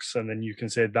box, and then you can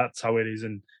say that's how it is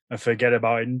and forget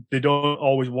about it. And they don't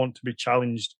always want to be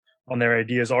challenged on their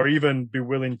ideas, or even be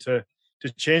willing to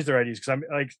change their ideas. Because I'm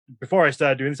like, before I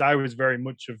started doing this, I was very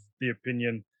much of the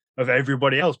opinion of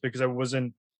everybody else, because I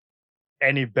wasn't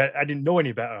any better. I didn't know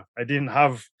any better. I didn't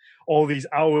have all these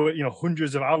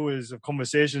hundreds of hours of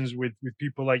conversations with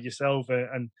people like yourself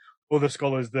and other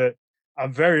scholars that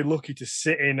I'm very lucky to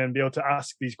sit in and be able to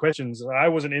ask these questions. I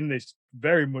wasn't in this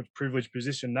very much privileged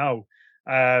position now.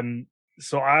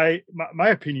 So my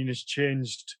opinion has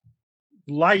changed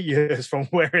light years from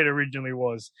where it originally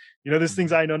was. There's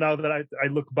things I know now that I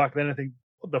look back then and think,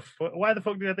 why the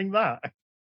fuck did I think that?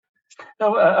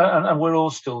 No, and we're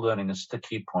all still learning. It's the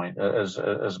key point, as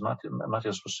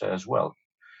Matthias will say as well.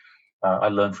 I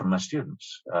learned from my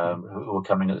students who are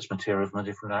coming at this material from a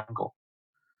different angle.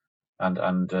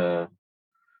 And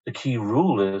the key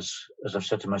rule is, as I've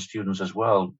said to my students as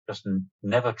well, just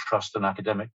never trust an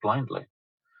academic blindly.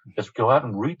 Just go out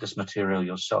and read this material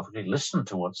yourself. Okay, listen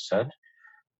to what's said,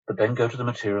 but then go to the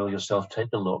material yourself, take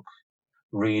a look,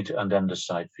 read, and then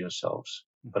decide for yourselves.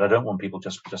 But I don't want people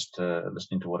just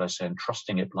listening to what I say and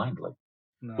trusting it blindly.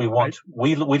 No,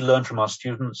 we learn from our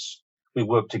students. We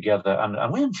work together,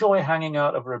 and we enjoy hanging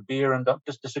out over a beer and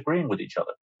just disagreeing with each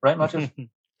other, right, Matthias?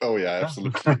 Oh yeah,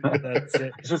 absolutely. That's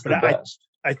it. This is the best.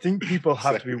 I think people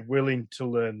have to be willing to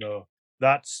learn, though.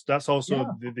 That's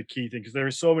also the key thing, because there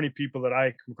are so many people that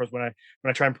I come across when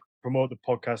I try and promote the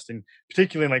podcast, and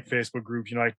particularly in like Facebook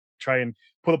groups. I try and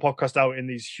put the podcast out in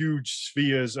these huge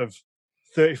spheres of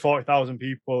 30,000-40,000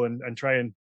 people and try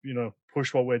and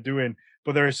push what we're doing.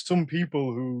 But there are some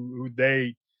people who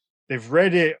they've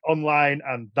read it online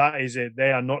and that is it.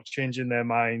 They are not changing their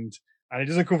mind, and it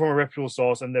doesn't come from a reputable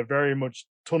source, and they're very much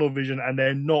tunnel vision, and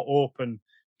they're not open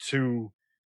to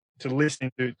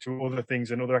listening to other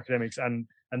things and other academics, and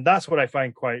that's what I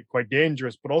find quite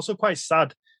dangerous, but also quite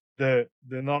sad that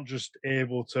they're not just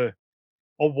able to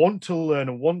or want to learn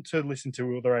and want to listen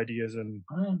to other ideas. And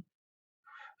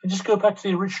just go back to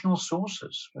the original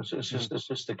sources. It's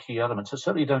just the key element. So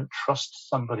certainly don't trust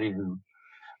somebody who,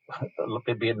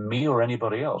 be it me or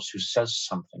anybody else, who says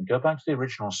something. Go back to the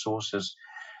original sources.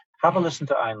 Have a listen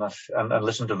to Einar and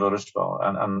listen to Völuspá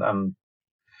and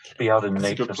be out in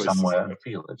nature somewhere and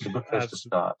feel it. It's a good place to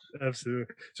start.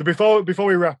 Absolutely. So before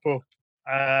we wrap up,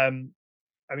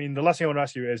 the last thing I want to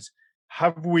ask you is,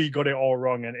 have we got it all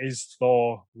wrong? And is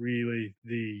Thor really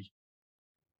the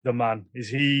man? Is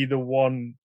he the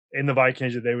one in the Viking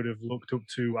Age that they would have looked up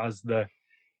to as the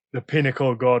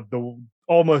pinnacle god, the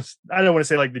almost, I don't want to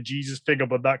say like the Jesus figure,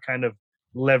 but that kind of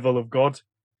level of god?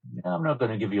 Yeah, I'm not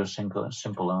going to give you a simple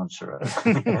answer.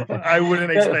 I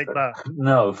wouldn't expect that.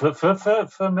 No,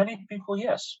 for many people,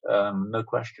 yes, no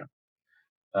question.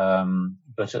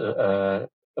 But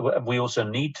we also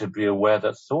need to be aware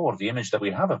that Thor, the image that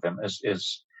we have of him,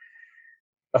 is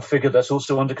a figure that's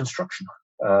also under construction.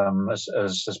 As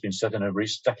has been said in a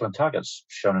recent, Declan Taggart's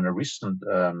shown in a recent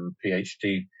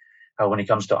PhD, how when he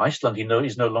comes to Iceland,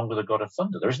 he's no longer the god of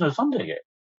thunder. There is no thunder yet.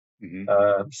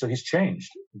 Mm-hmm. So he's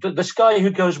changed. This guy who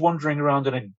goes wandering around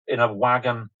in a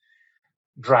wagon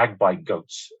dragged by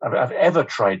goats. I've ever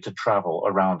tried to travel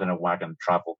around in a wagon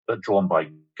drawn by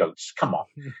goats. Come on.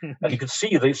 And you could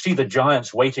see the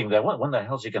giants waiting there. When the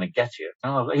hell's he going to get here?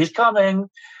 Oh, he's coming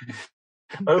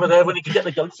over there when he can get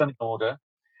the goats in order.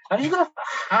 And you've got a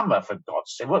hammer, for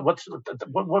God's sake. What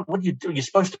do you do? You're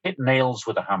supposed to hit nails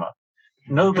with a hammer.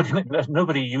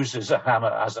 Nobody uses a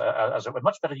hammer as a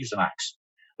much better use an axe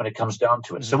when it comes down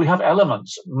to it. So we have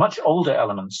elements, much older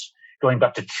elements, going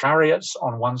back to chariots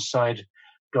on one side,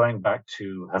 going back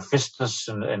to Hephaestus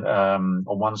on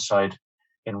one side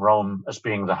in Rome as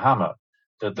being the hammer.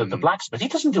 The blacksmith, he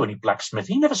doesn't do any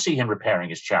blacksmithing. You never see him repairing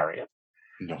his chariot.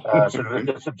 No.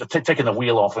 Taking the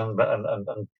wheel off and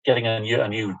getting a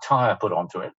new tire put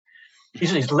onto it.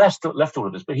 He's left all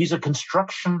of this, but he's a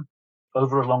construction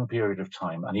over a long period of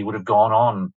time, and he would have gone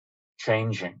on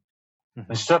changing.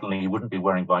 And certainly he wouldn't be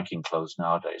wearing Viking clothes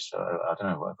nowadays. So I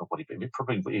don't know what he'd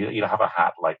probably he'd have a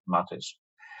hat like Mattis.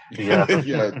 Yeah,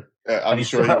 I'm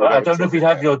sure. I don't know if he'd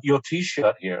have your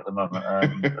T-shirt here at the moment.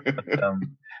 But,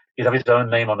 he'd have his own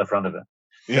name on the front of it.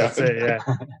 Yeah, that's it.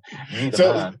 Yeah.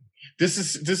 So this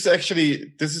is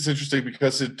interesting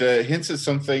because it hints at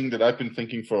something that I've been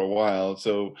thinking for a while.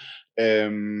 So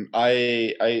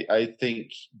I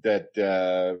think that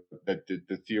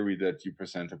the theory that you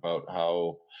present about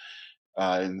how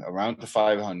around the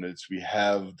 500s we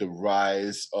have the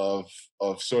rise of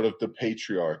sort of the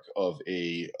patriarch of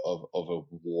a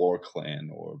war clan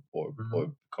or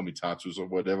comitatus or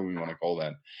whatever we want to call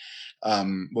that.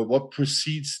 But what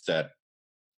precedes that?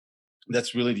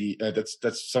 That's really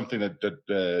that's something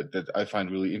that I find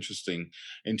really interesting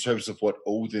in terms of what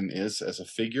Odin is as a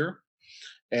figure.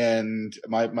 And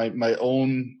my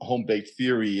own home-baked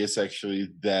theory is actually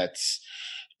that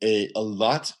a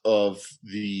lot of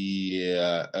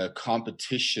the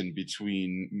competition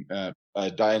between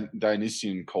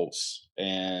Dionysian cults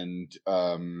and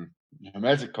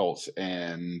Hermetic cults,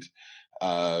 and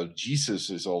Jesus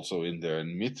is also in there,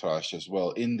 and Mithras as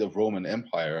well, in the Roman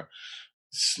Empire,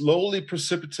 slowly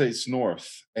precipitates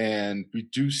north, and we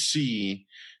do see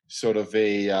sort of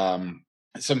a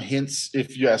some hints,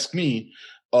 if you ask me,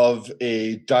 of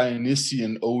a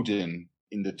Dionysian Odin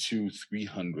in the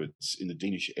 200-300s in the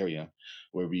Danish area,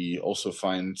 where we also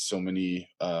find so many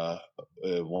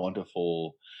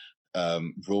wonderful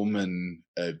Roman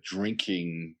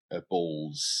drinking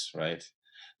bowls, right?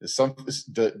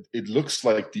 It looks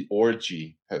like the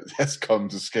orgy has come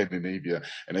to Scandinavia,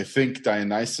 and I think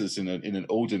Dionysus in an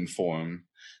Odin form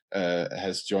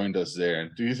has joined us there.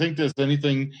 Do you think there's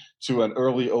anything to an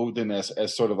early Odin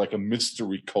as sort of like a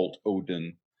mystery cult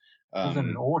Odin?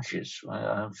 Even orgies.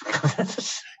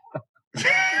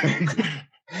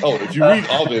 Oh, if you read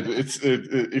Ovid,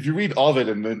 if you read Ovid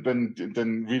and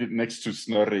then read it next to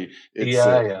Snorri, it's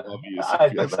obvious.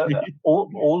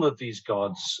 All of these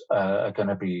gods are going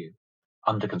to be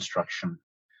under construction,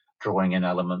 drawing in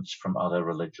elements from other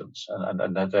religions,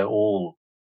 and they're all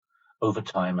over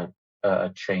time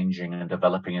changing and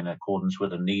developing in accordance with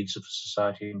the needs of the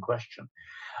society in question.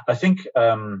 I think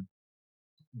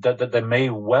that there may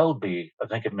well be. I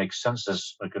think it makes sense,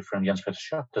 as my good friend Jens Peter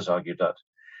Schacht has argued, that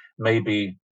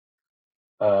maybe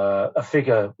a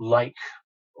figure like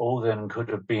Odin could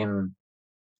have been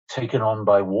taken on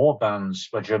by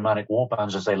Germanic war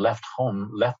bands as they left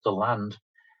home, left the land,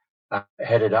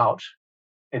 headed out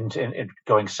into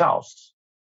going south.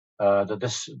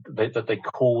 That they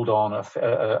called on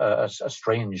a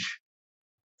strange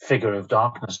figure of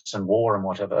darkness and war and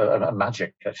whatever, a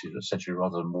magic actually, essentially,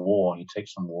 rather than war. He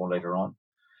takes on war later on.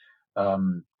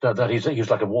 That he's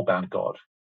like a warband god.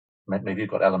 Maybe you've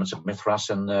got elements of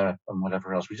Mithras in there and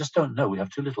whatever else. We just don't know. We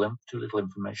have too little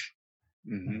information.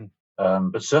 Mm-hmm.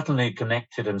 But certainly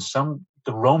connected in some.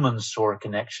 The Romans saw a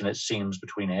connection, it seems,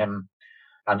 between him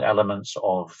and elements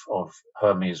of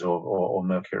Hermes or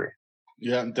Mercury.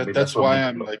 Yeah, that's why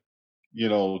I'm like,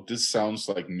 this sounds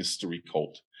like mystery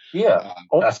cult. Yeah,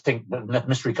 I think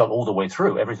mystery cult all the way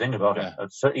through. Everything about it.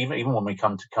 So even when we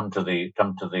come to the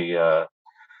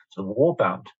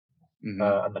warband. Mm-hmm.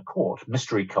 And the court,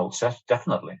 mystery cults,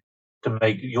 definitely, to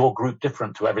make your group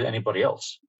different to anybody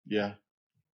else. Yeah,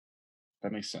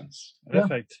 that makes sense.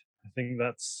 Perfect. I think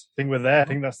we're there. I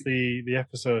think that's the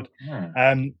episode.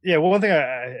 Yeah. One thing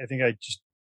I think I just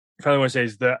finally want to say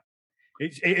is that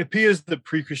it appears that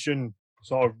pre-Christian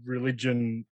sort of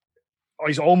religion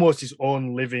is almost its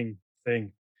own living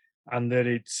thing, and that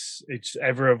it's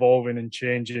ever evolving and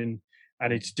changing,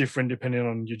 and it's different depending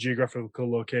on your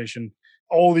geographical location.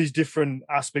 All these different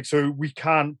aspects, so we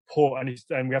can't put, and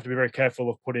we have to be very careful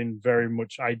of putting very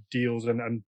much ideals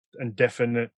and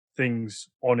definite things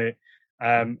on it,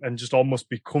 and just almost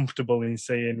be comfortable in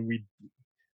saying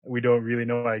we don't really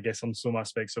know, I guess, on some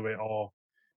aspects of it, or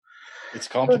it's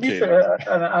complicated.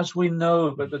 And as we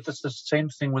know, but that's the same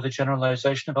thing with the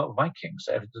generalization about Vikings,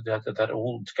 that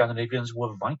all Scandinavians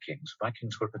were Vikings.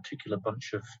 Vikings were a particular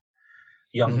bunch of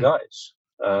young guys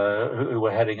who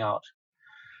were heading out.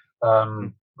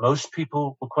 Most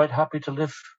people were quite happy to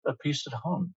live a piece at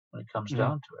home when it comes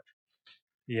down to it.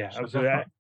 Yeah, so absolutely.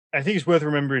 I think it's worth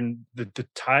remembering the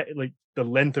time, like the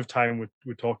length of time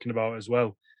we're talking about as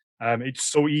well. It's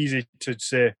so easy to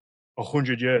say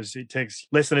 100 years. It takes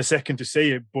less than a second to say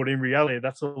it, but in reality,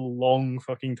 that's a long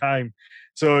fucking time.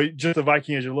 So just the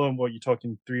Viking Age alone, you're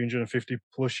talking 350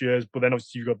 plus years, but then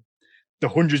obviously you've got the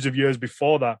hundreds of years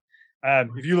before that.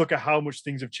 If you look at how much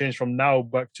things have changed from now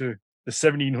back to the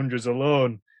 1700s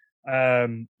alone,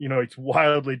 it's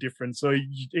wildly different. So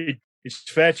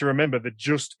it's fair to remember that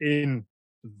just in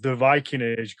the Viking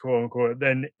Age, quote unquote,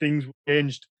 then things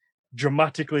changed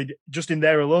dramatically just in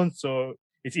there alone. So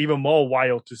it's even more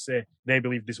wild to say they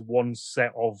believe this one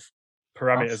set of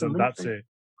parameters. Absolutely. And that's it.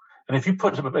 And if you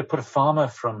put a farmer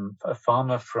from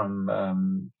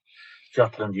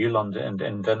Jutland, Jylland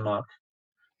in Denmark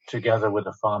together with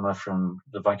a farmer from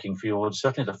the Viking fjords,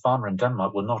 certainly the farmer in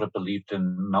Denmark would not have believed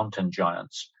in mountain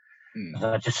giants.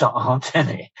 There just aren't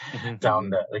any down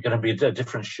there. They're going to be a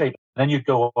different shape. Then you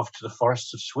go off to the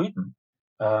forests of Sweden.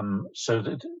 So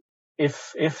that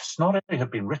if Snorri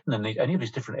had been written in any of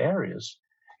these different areas,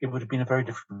 it would have been a very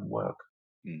different work.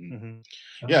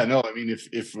 Yeah, no, I mean,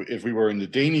 if we were in the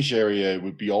Danish area, it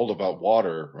would be all about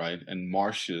water, right, and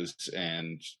marshes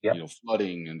and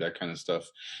flooding and that kind of stuff.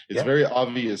 It's very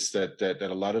obvious that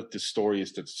a lot of the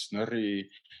stories that Snorri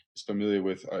is familiar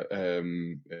with,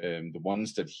 the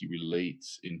ones that he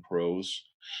relates in prose,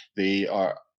 they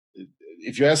are,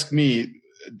 if you ask me,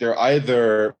 they're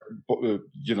either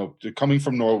they're coming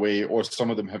from Norway, or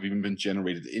some of them have even been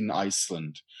generated in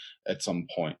Iceland at some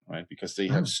point, right? Because they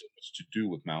have so much to do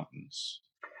with mountains.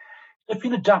 They've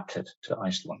been adapted to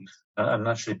Iceland, and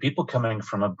actually, people coming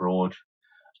from abroad,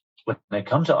 when they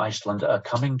come to Iceland, are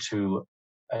coming to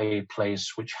a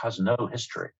place which has no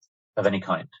history of any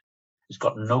kind. It's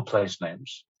got no place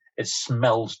names. It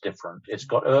smells different. It's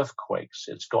got earthquakes.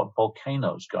 It's got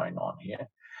volcanoes going on here.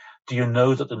 Do you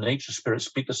know that the nature spirits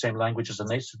speak the same language as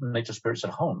the nature spirits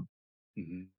at home?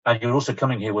 And you're also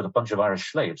coming here with a bunch of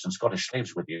Irish slaves and Scottish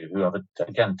slaves with you who have,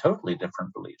 again, totally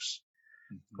different beliefs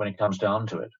when it comes down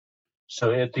to it.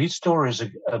 So these stories,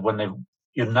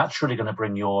 you're naturally going to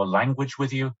bring your language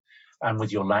with you, and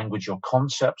with your language, your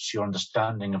concepts, your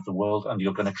understanding of the world, and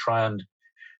you're going to try and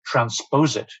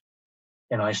transpose it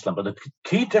in Iceland. But the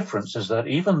key difference is that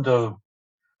even though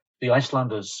the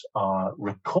Icelanders are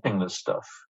recording this stuff,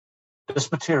 this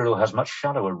material has much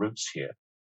shallower roots here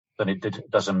than it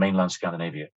does in mainland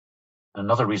Scandinavia.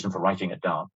 Another reason for writing it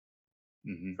down,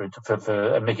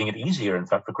 for making it easier, in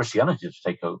fact, for Christianity to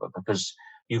take over, because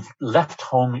you've left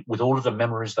home with all of the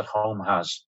memories that home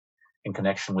has in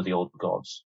connection with the old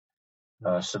gods.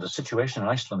 So the situation in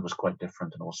Iceland was quite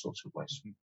different in all sorts of ways.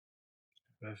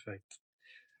 Perfect.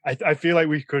 I feel like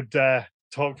we could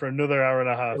talk for another hour and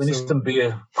a half. We need some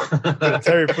beer.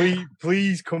 Terry,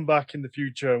 please come back in the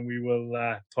future and we will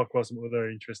talk about some other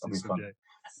interesting subjects.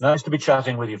 Nice to be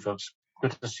chatting with you, folks.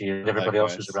 Good to see you. Everybody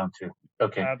else is around too.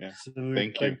 Okay.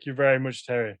 Absolutely. Thank you very much,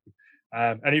 Terry.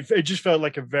 And it just felt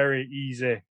like a very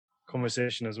easy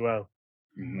conversation as well.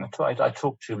 I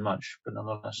talk too much, but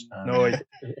nonetheless. No,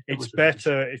 it's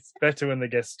better. It's better when the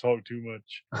guests talk too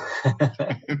much.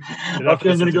 Okay,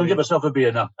 I'm going to go and get myself a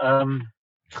beer now.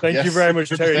 Thank you very much,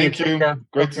 Terry. Thank you.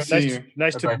 Great to see you.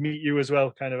 Nice to meet you as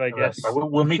well, kind of, I guess.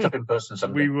 We'll meet up in person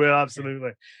someday. We will,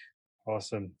 absolutely.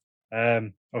 Awesome.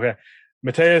 Okay.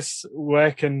 Matthias,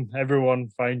 where can everyone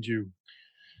find you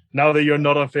now that you're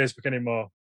not on Facebook anymore?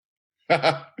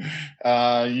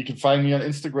 You can find me on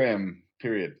Instagram,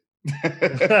 period.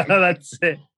 That's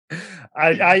it.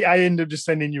 I end up just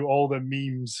sending you all the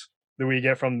memes that we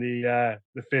get from the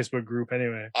Facebook group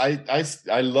anyway.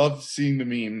 I love seeing the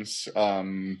memes.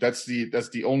 That's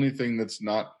the only thing that's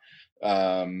not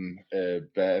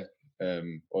bad.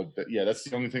 That's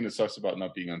the only thing that sucks about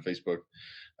not being on Facebook,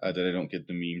 that I don't get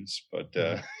the memes. But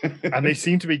and they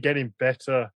seem to be getting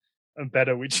better and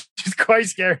better, which is quite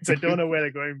scary. So I don't know where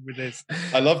they're going with this.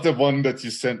 I love the one that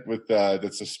you sent with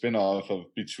that's a spin-off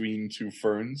of Between Two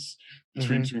Ferns,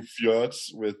 Between Two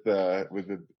Fjords, with a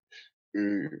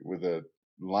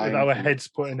line with our heads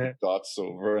put in it, dots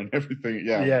over and everything.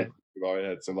 Yeah. With our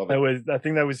heads. I love it. I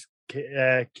think that was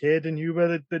Caden Huber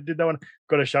that did that one.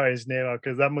 Got to shout his name out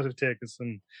because that must have taken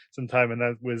some time, and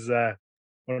that was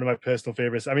one of my personal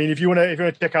favorites. I mean, if you want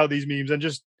to check out these memes and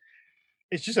just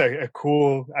it's just a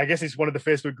cool. I guess it's one of the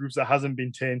Facebook groups that hasn't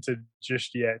been tainted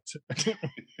just yet.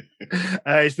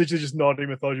 It's literally just Nordic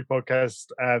Mythology Podcast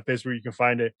Facebook. You can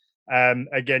find it.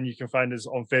 Again, you can find us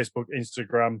on Facebook,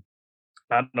 Instagram,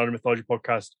 at Nordic Mythology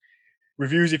Podcast.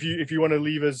 Reviews, if you want to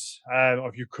leave us, or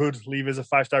if you could leave us a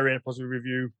 5-star rating, positive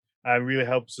review, really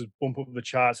helps us bump up the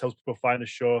charts, helps people find the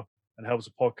show, and helps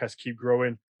the podcast keep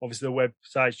growing. Obviously, the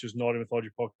website's just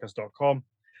nordicmythologypodcast.com.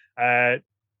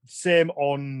 Same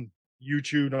on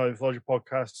YouTube, Nordic Mythology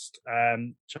Podcast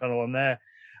channel on there.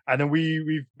 And then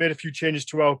we've made a few changes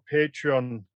to our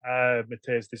Patreon,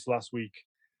 Matthias, this last week,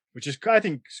 which is, I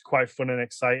think, quite fun and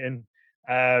exciting.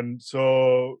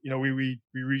 So we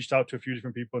reached out to a few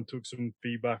different people and took some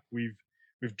feedback. We've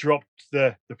dropped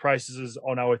the prices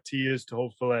on our tiers to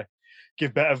hopefully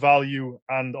give better value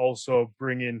and also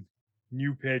bring in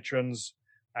new patrons.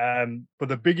 But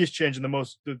the biggest change and the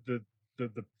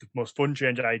most fun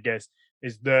change, I guess,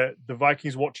 is the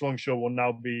Vikings Watch Along show will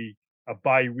now be a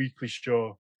bi-weekly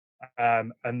show.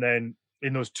 And then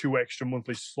in those 2 extra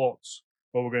monthly slots,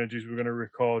 what we're going to do is we're going to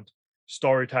record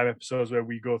storytime episodes where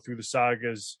we go through the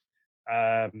sagas,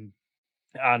 and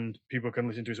people can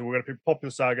listen to it. So we're going to pick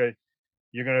popular saga.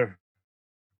 You're going to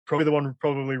probably the one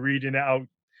probably reading it out,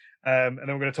 and then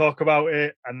we're going to talk about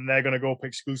it, and they're going to go up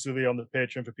exclusively on the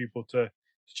Patreon for people to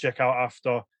check out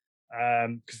after.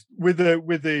 Because with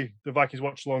the Vikings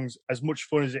watch alongs, as much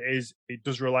fun as it is, it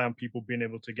does rely on people being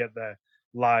able to get there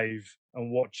live and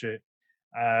watch it.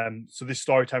 So this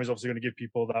story time is obviously going to give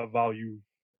people that value,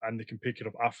 and they can pick it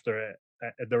up after it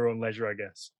at their own leisure, I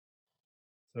guess.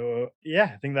 So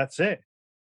yeah, I think that's it.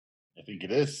 I think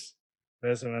it is.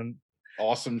 There's an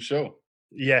awesome show.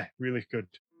 Yeah, really good.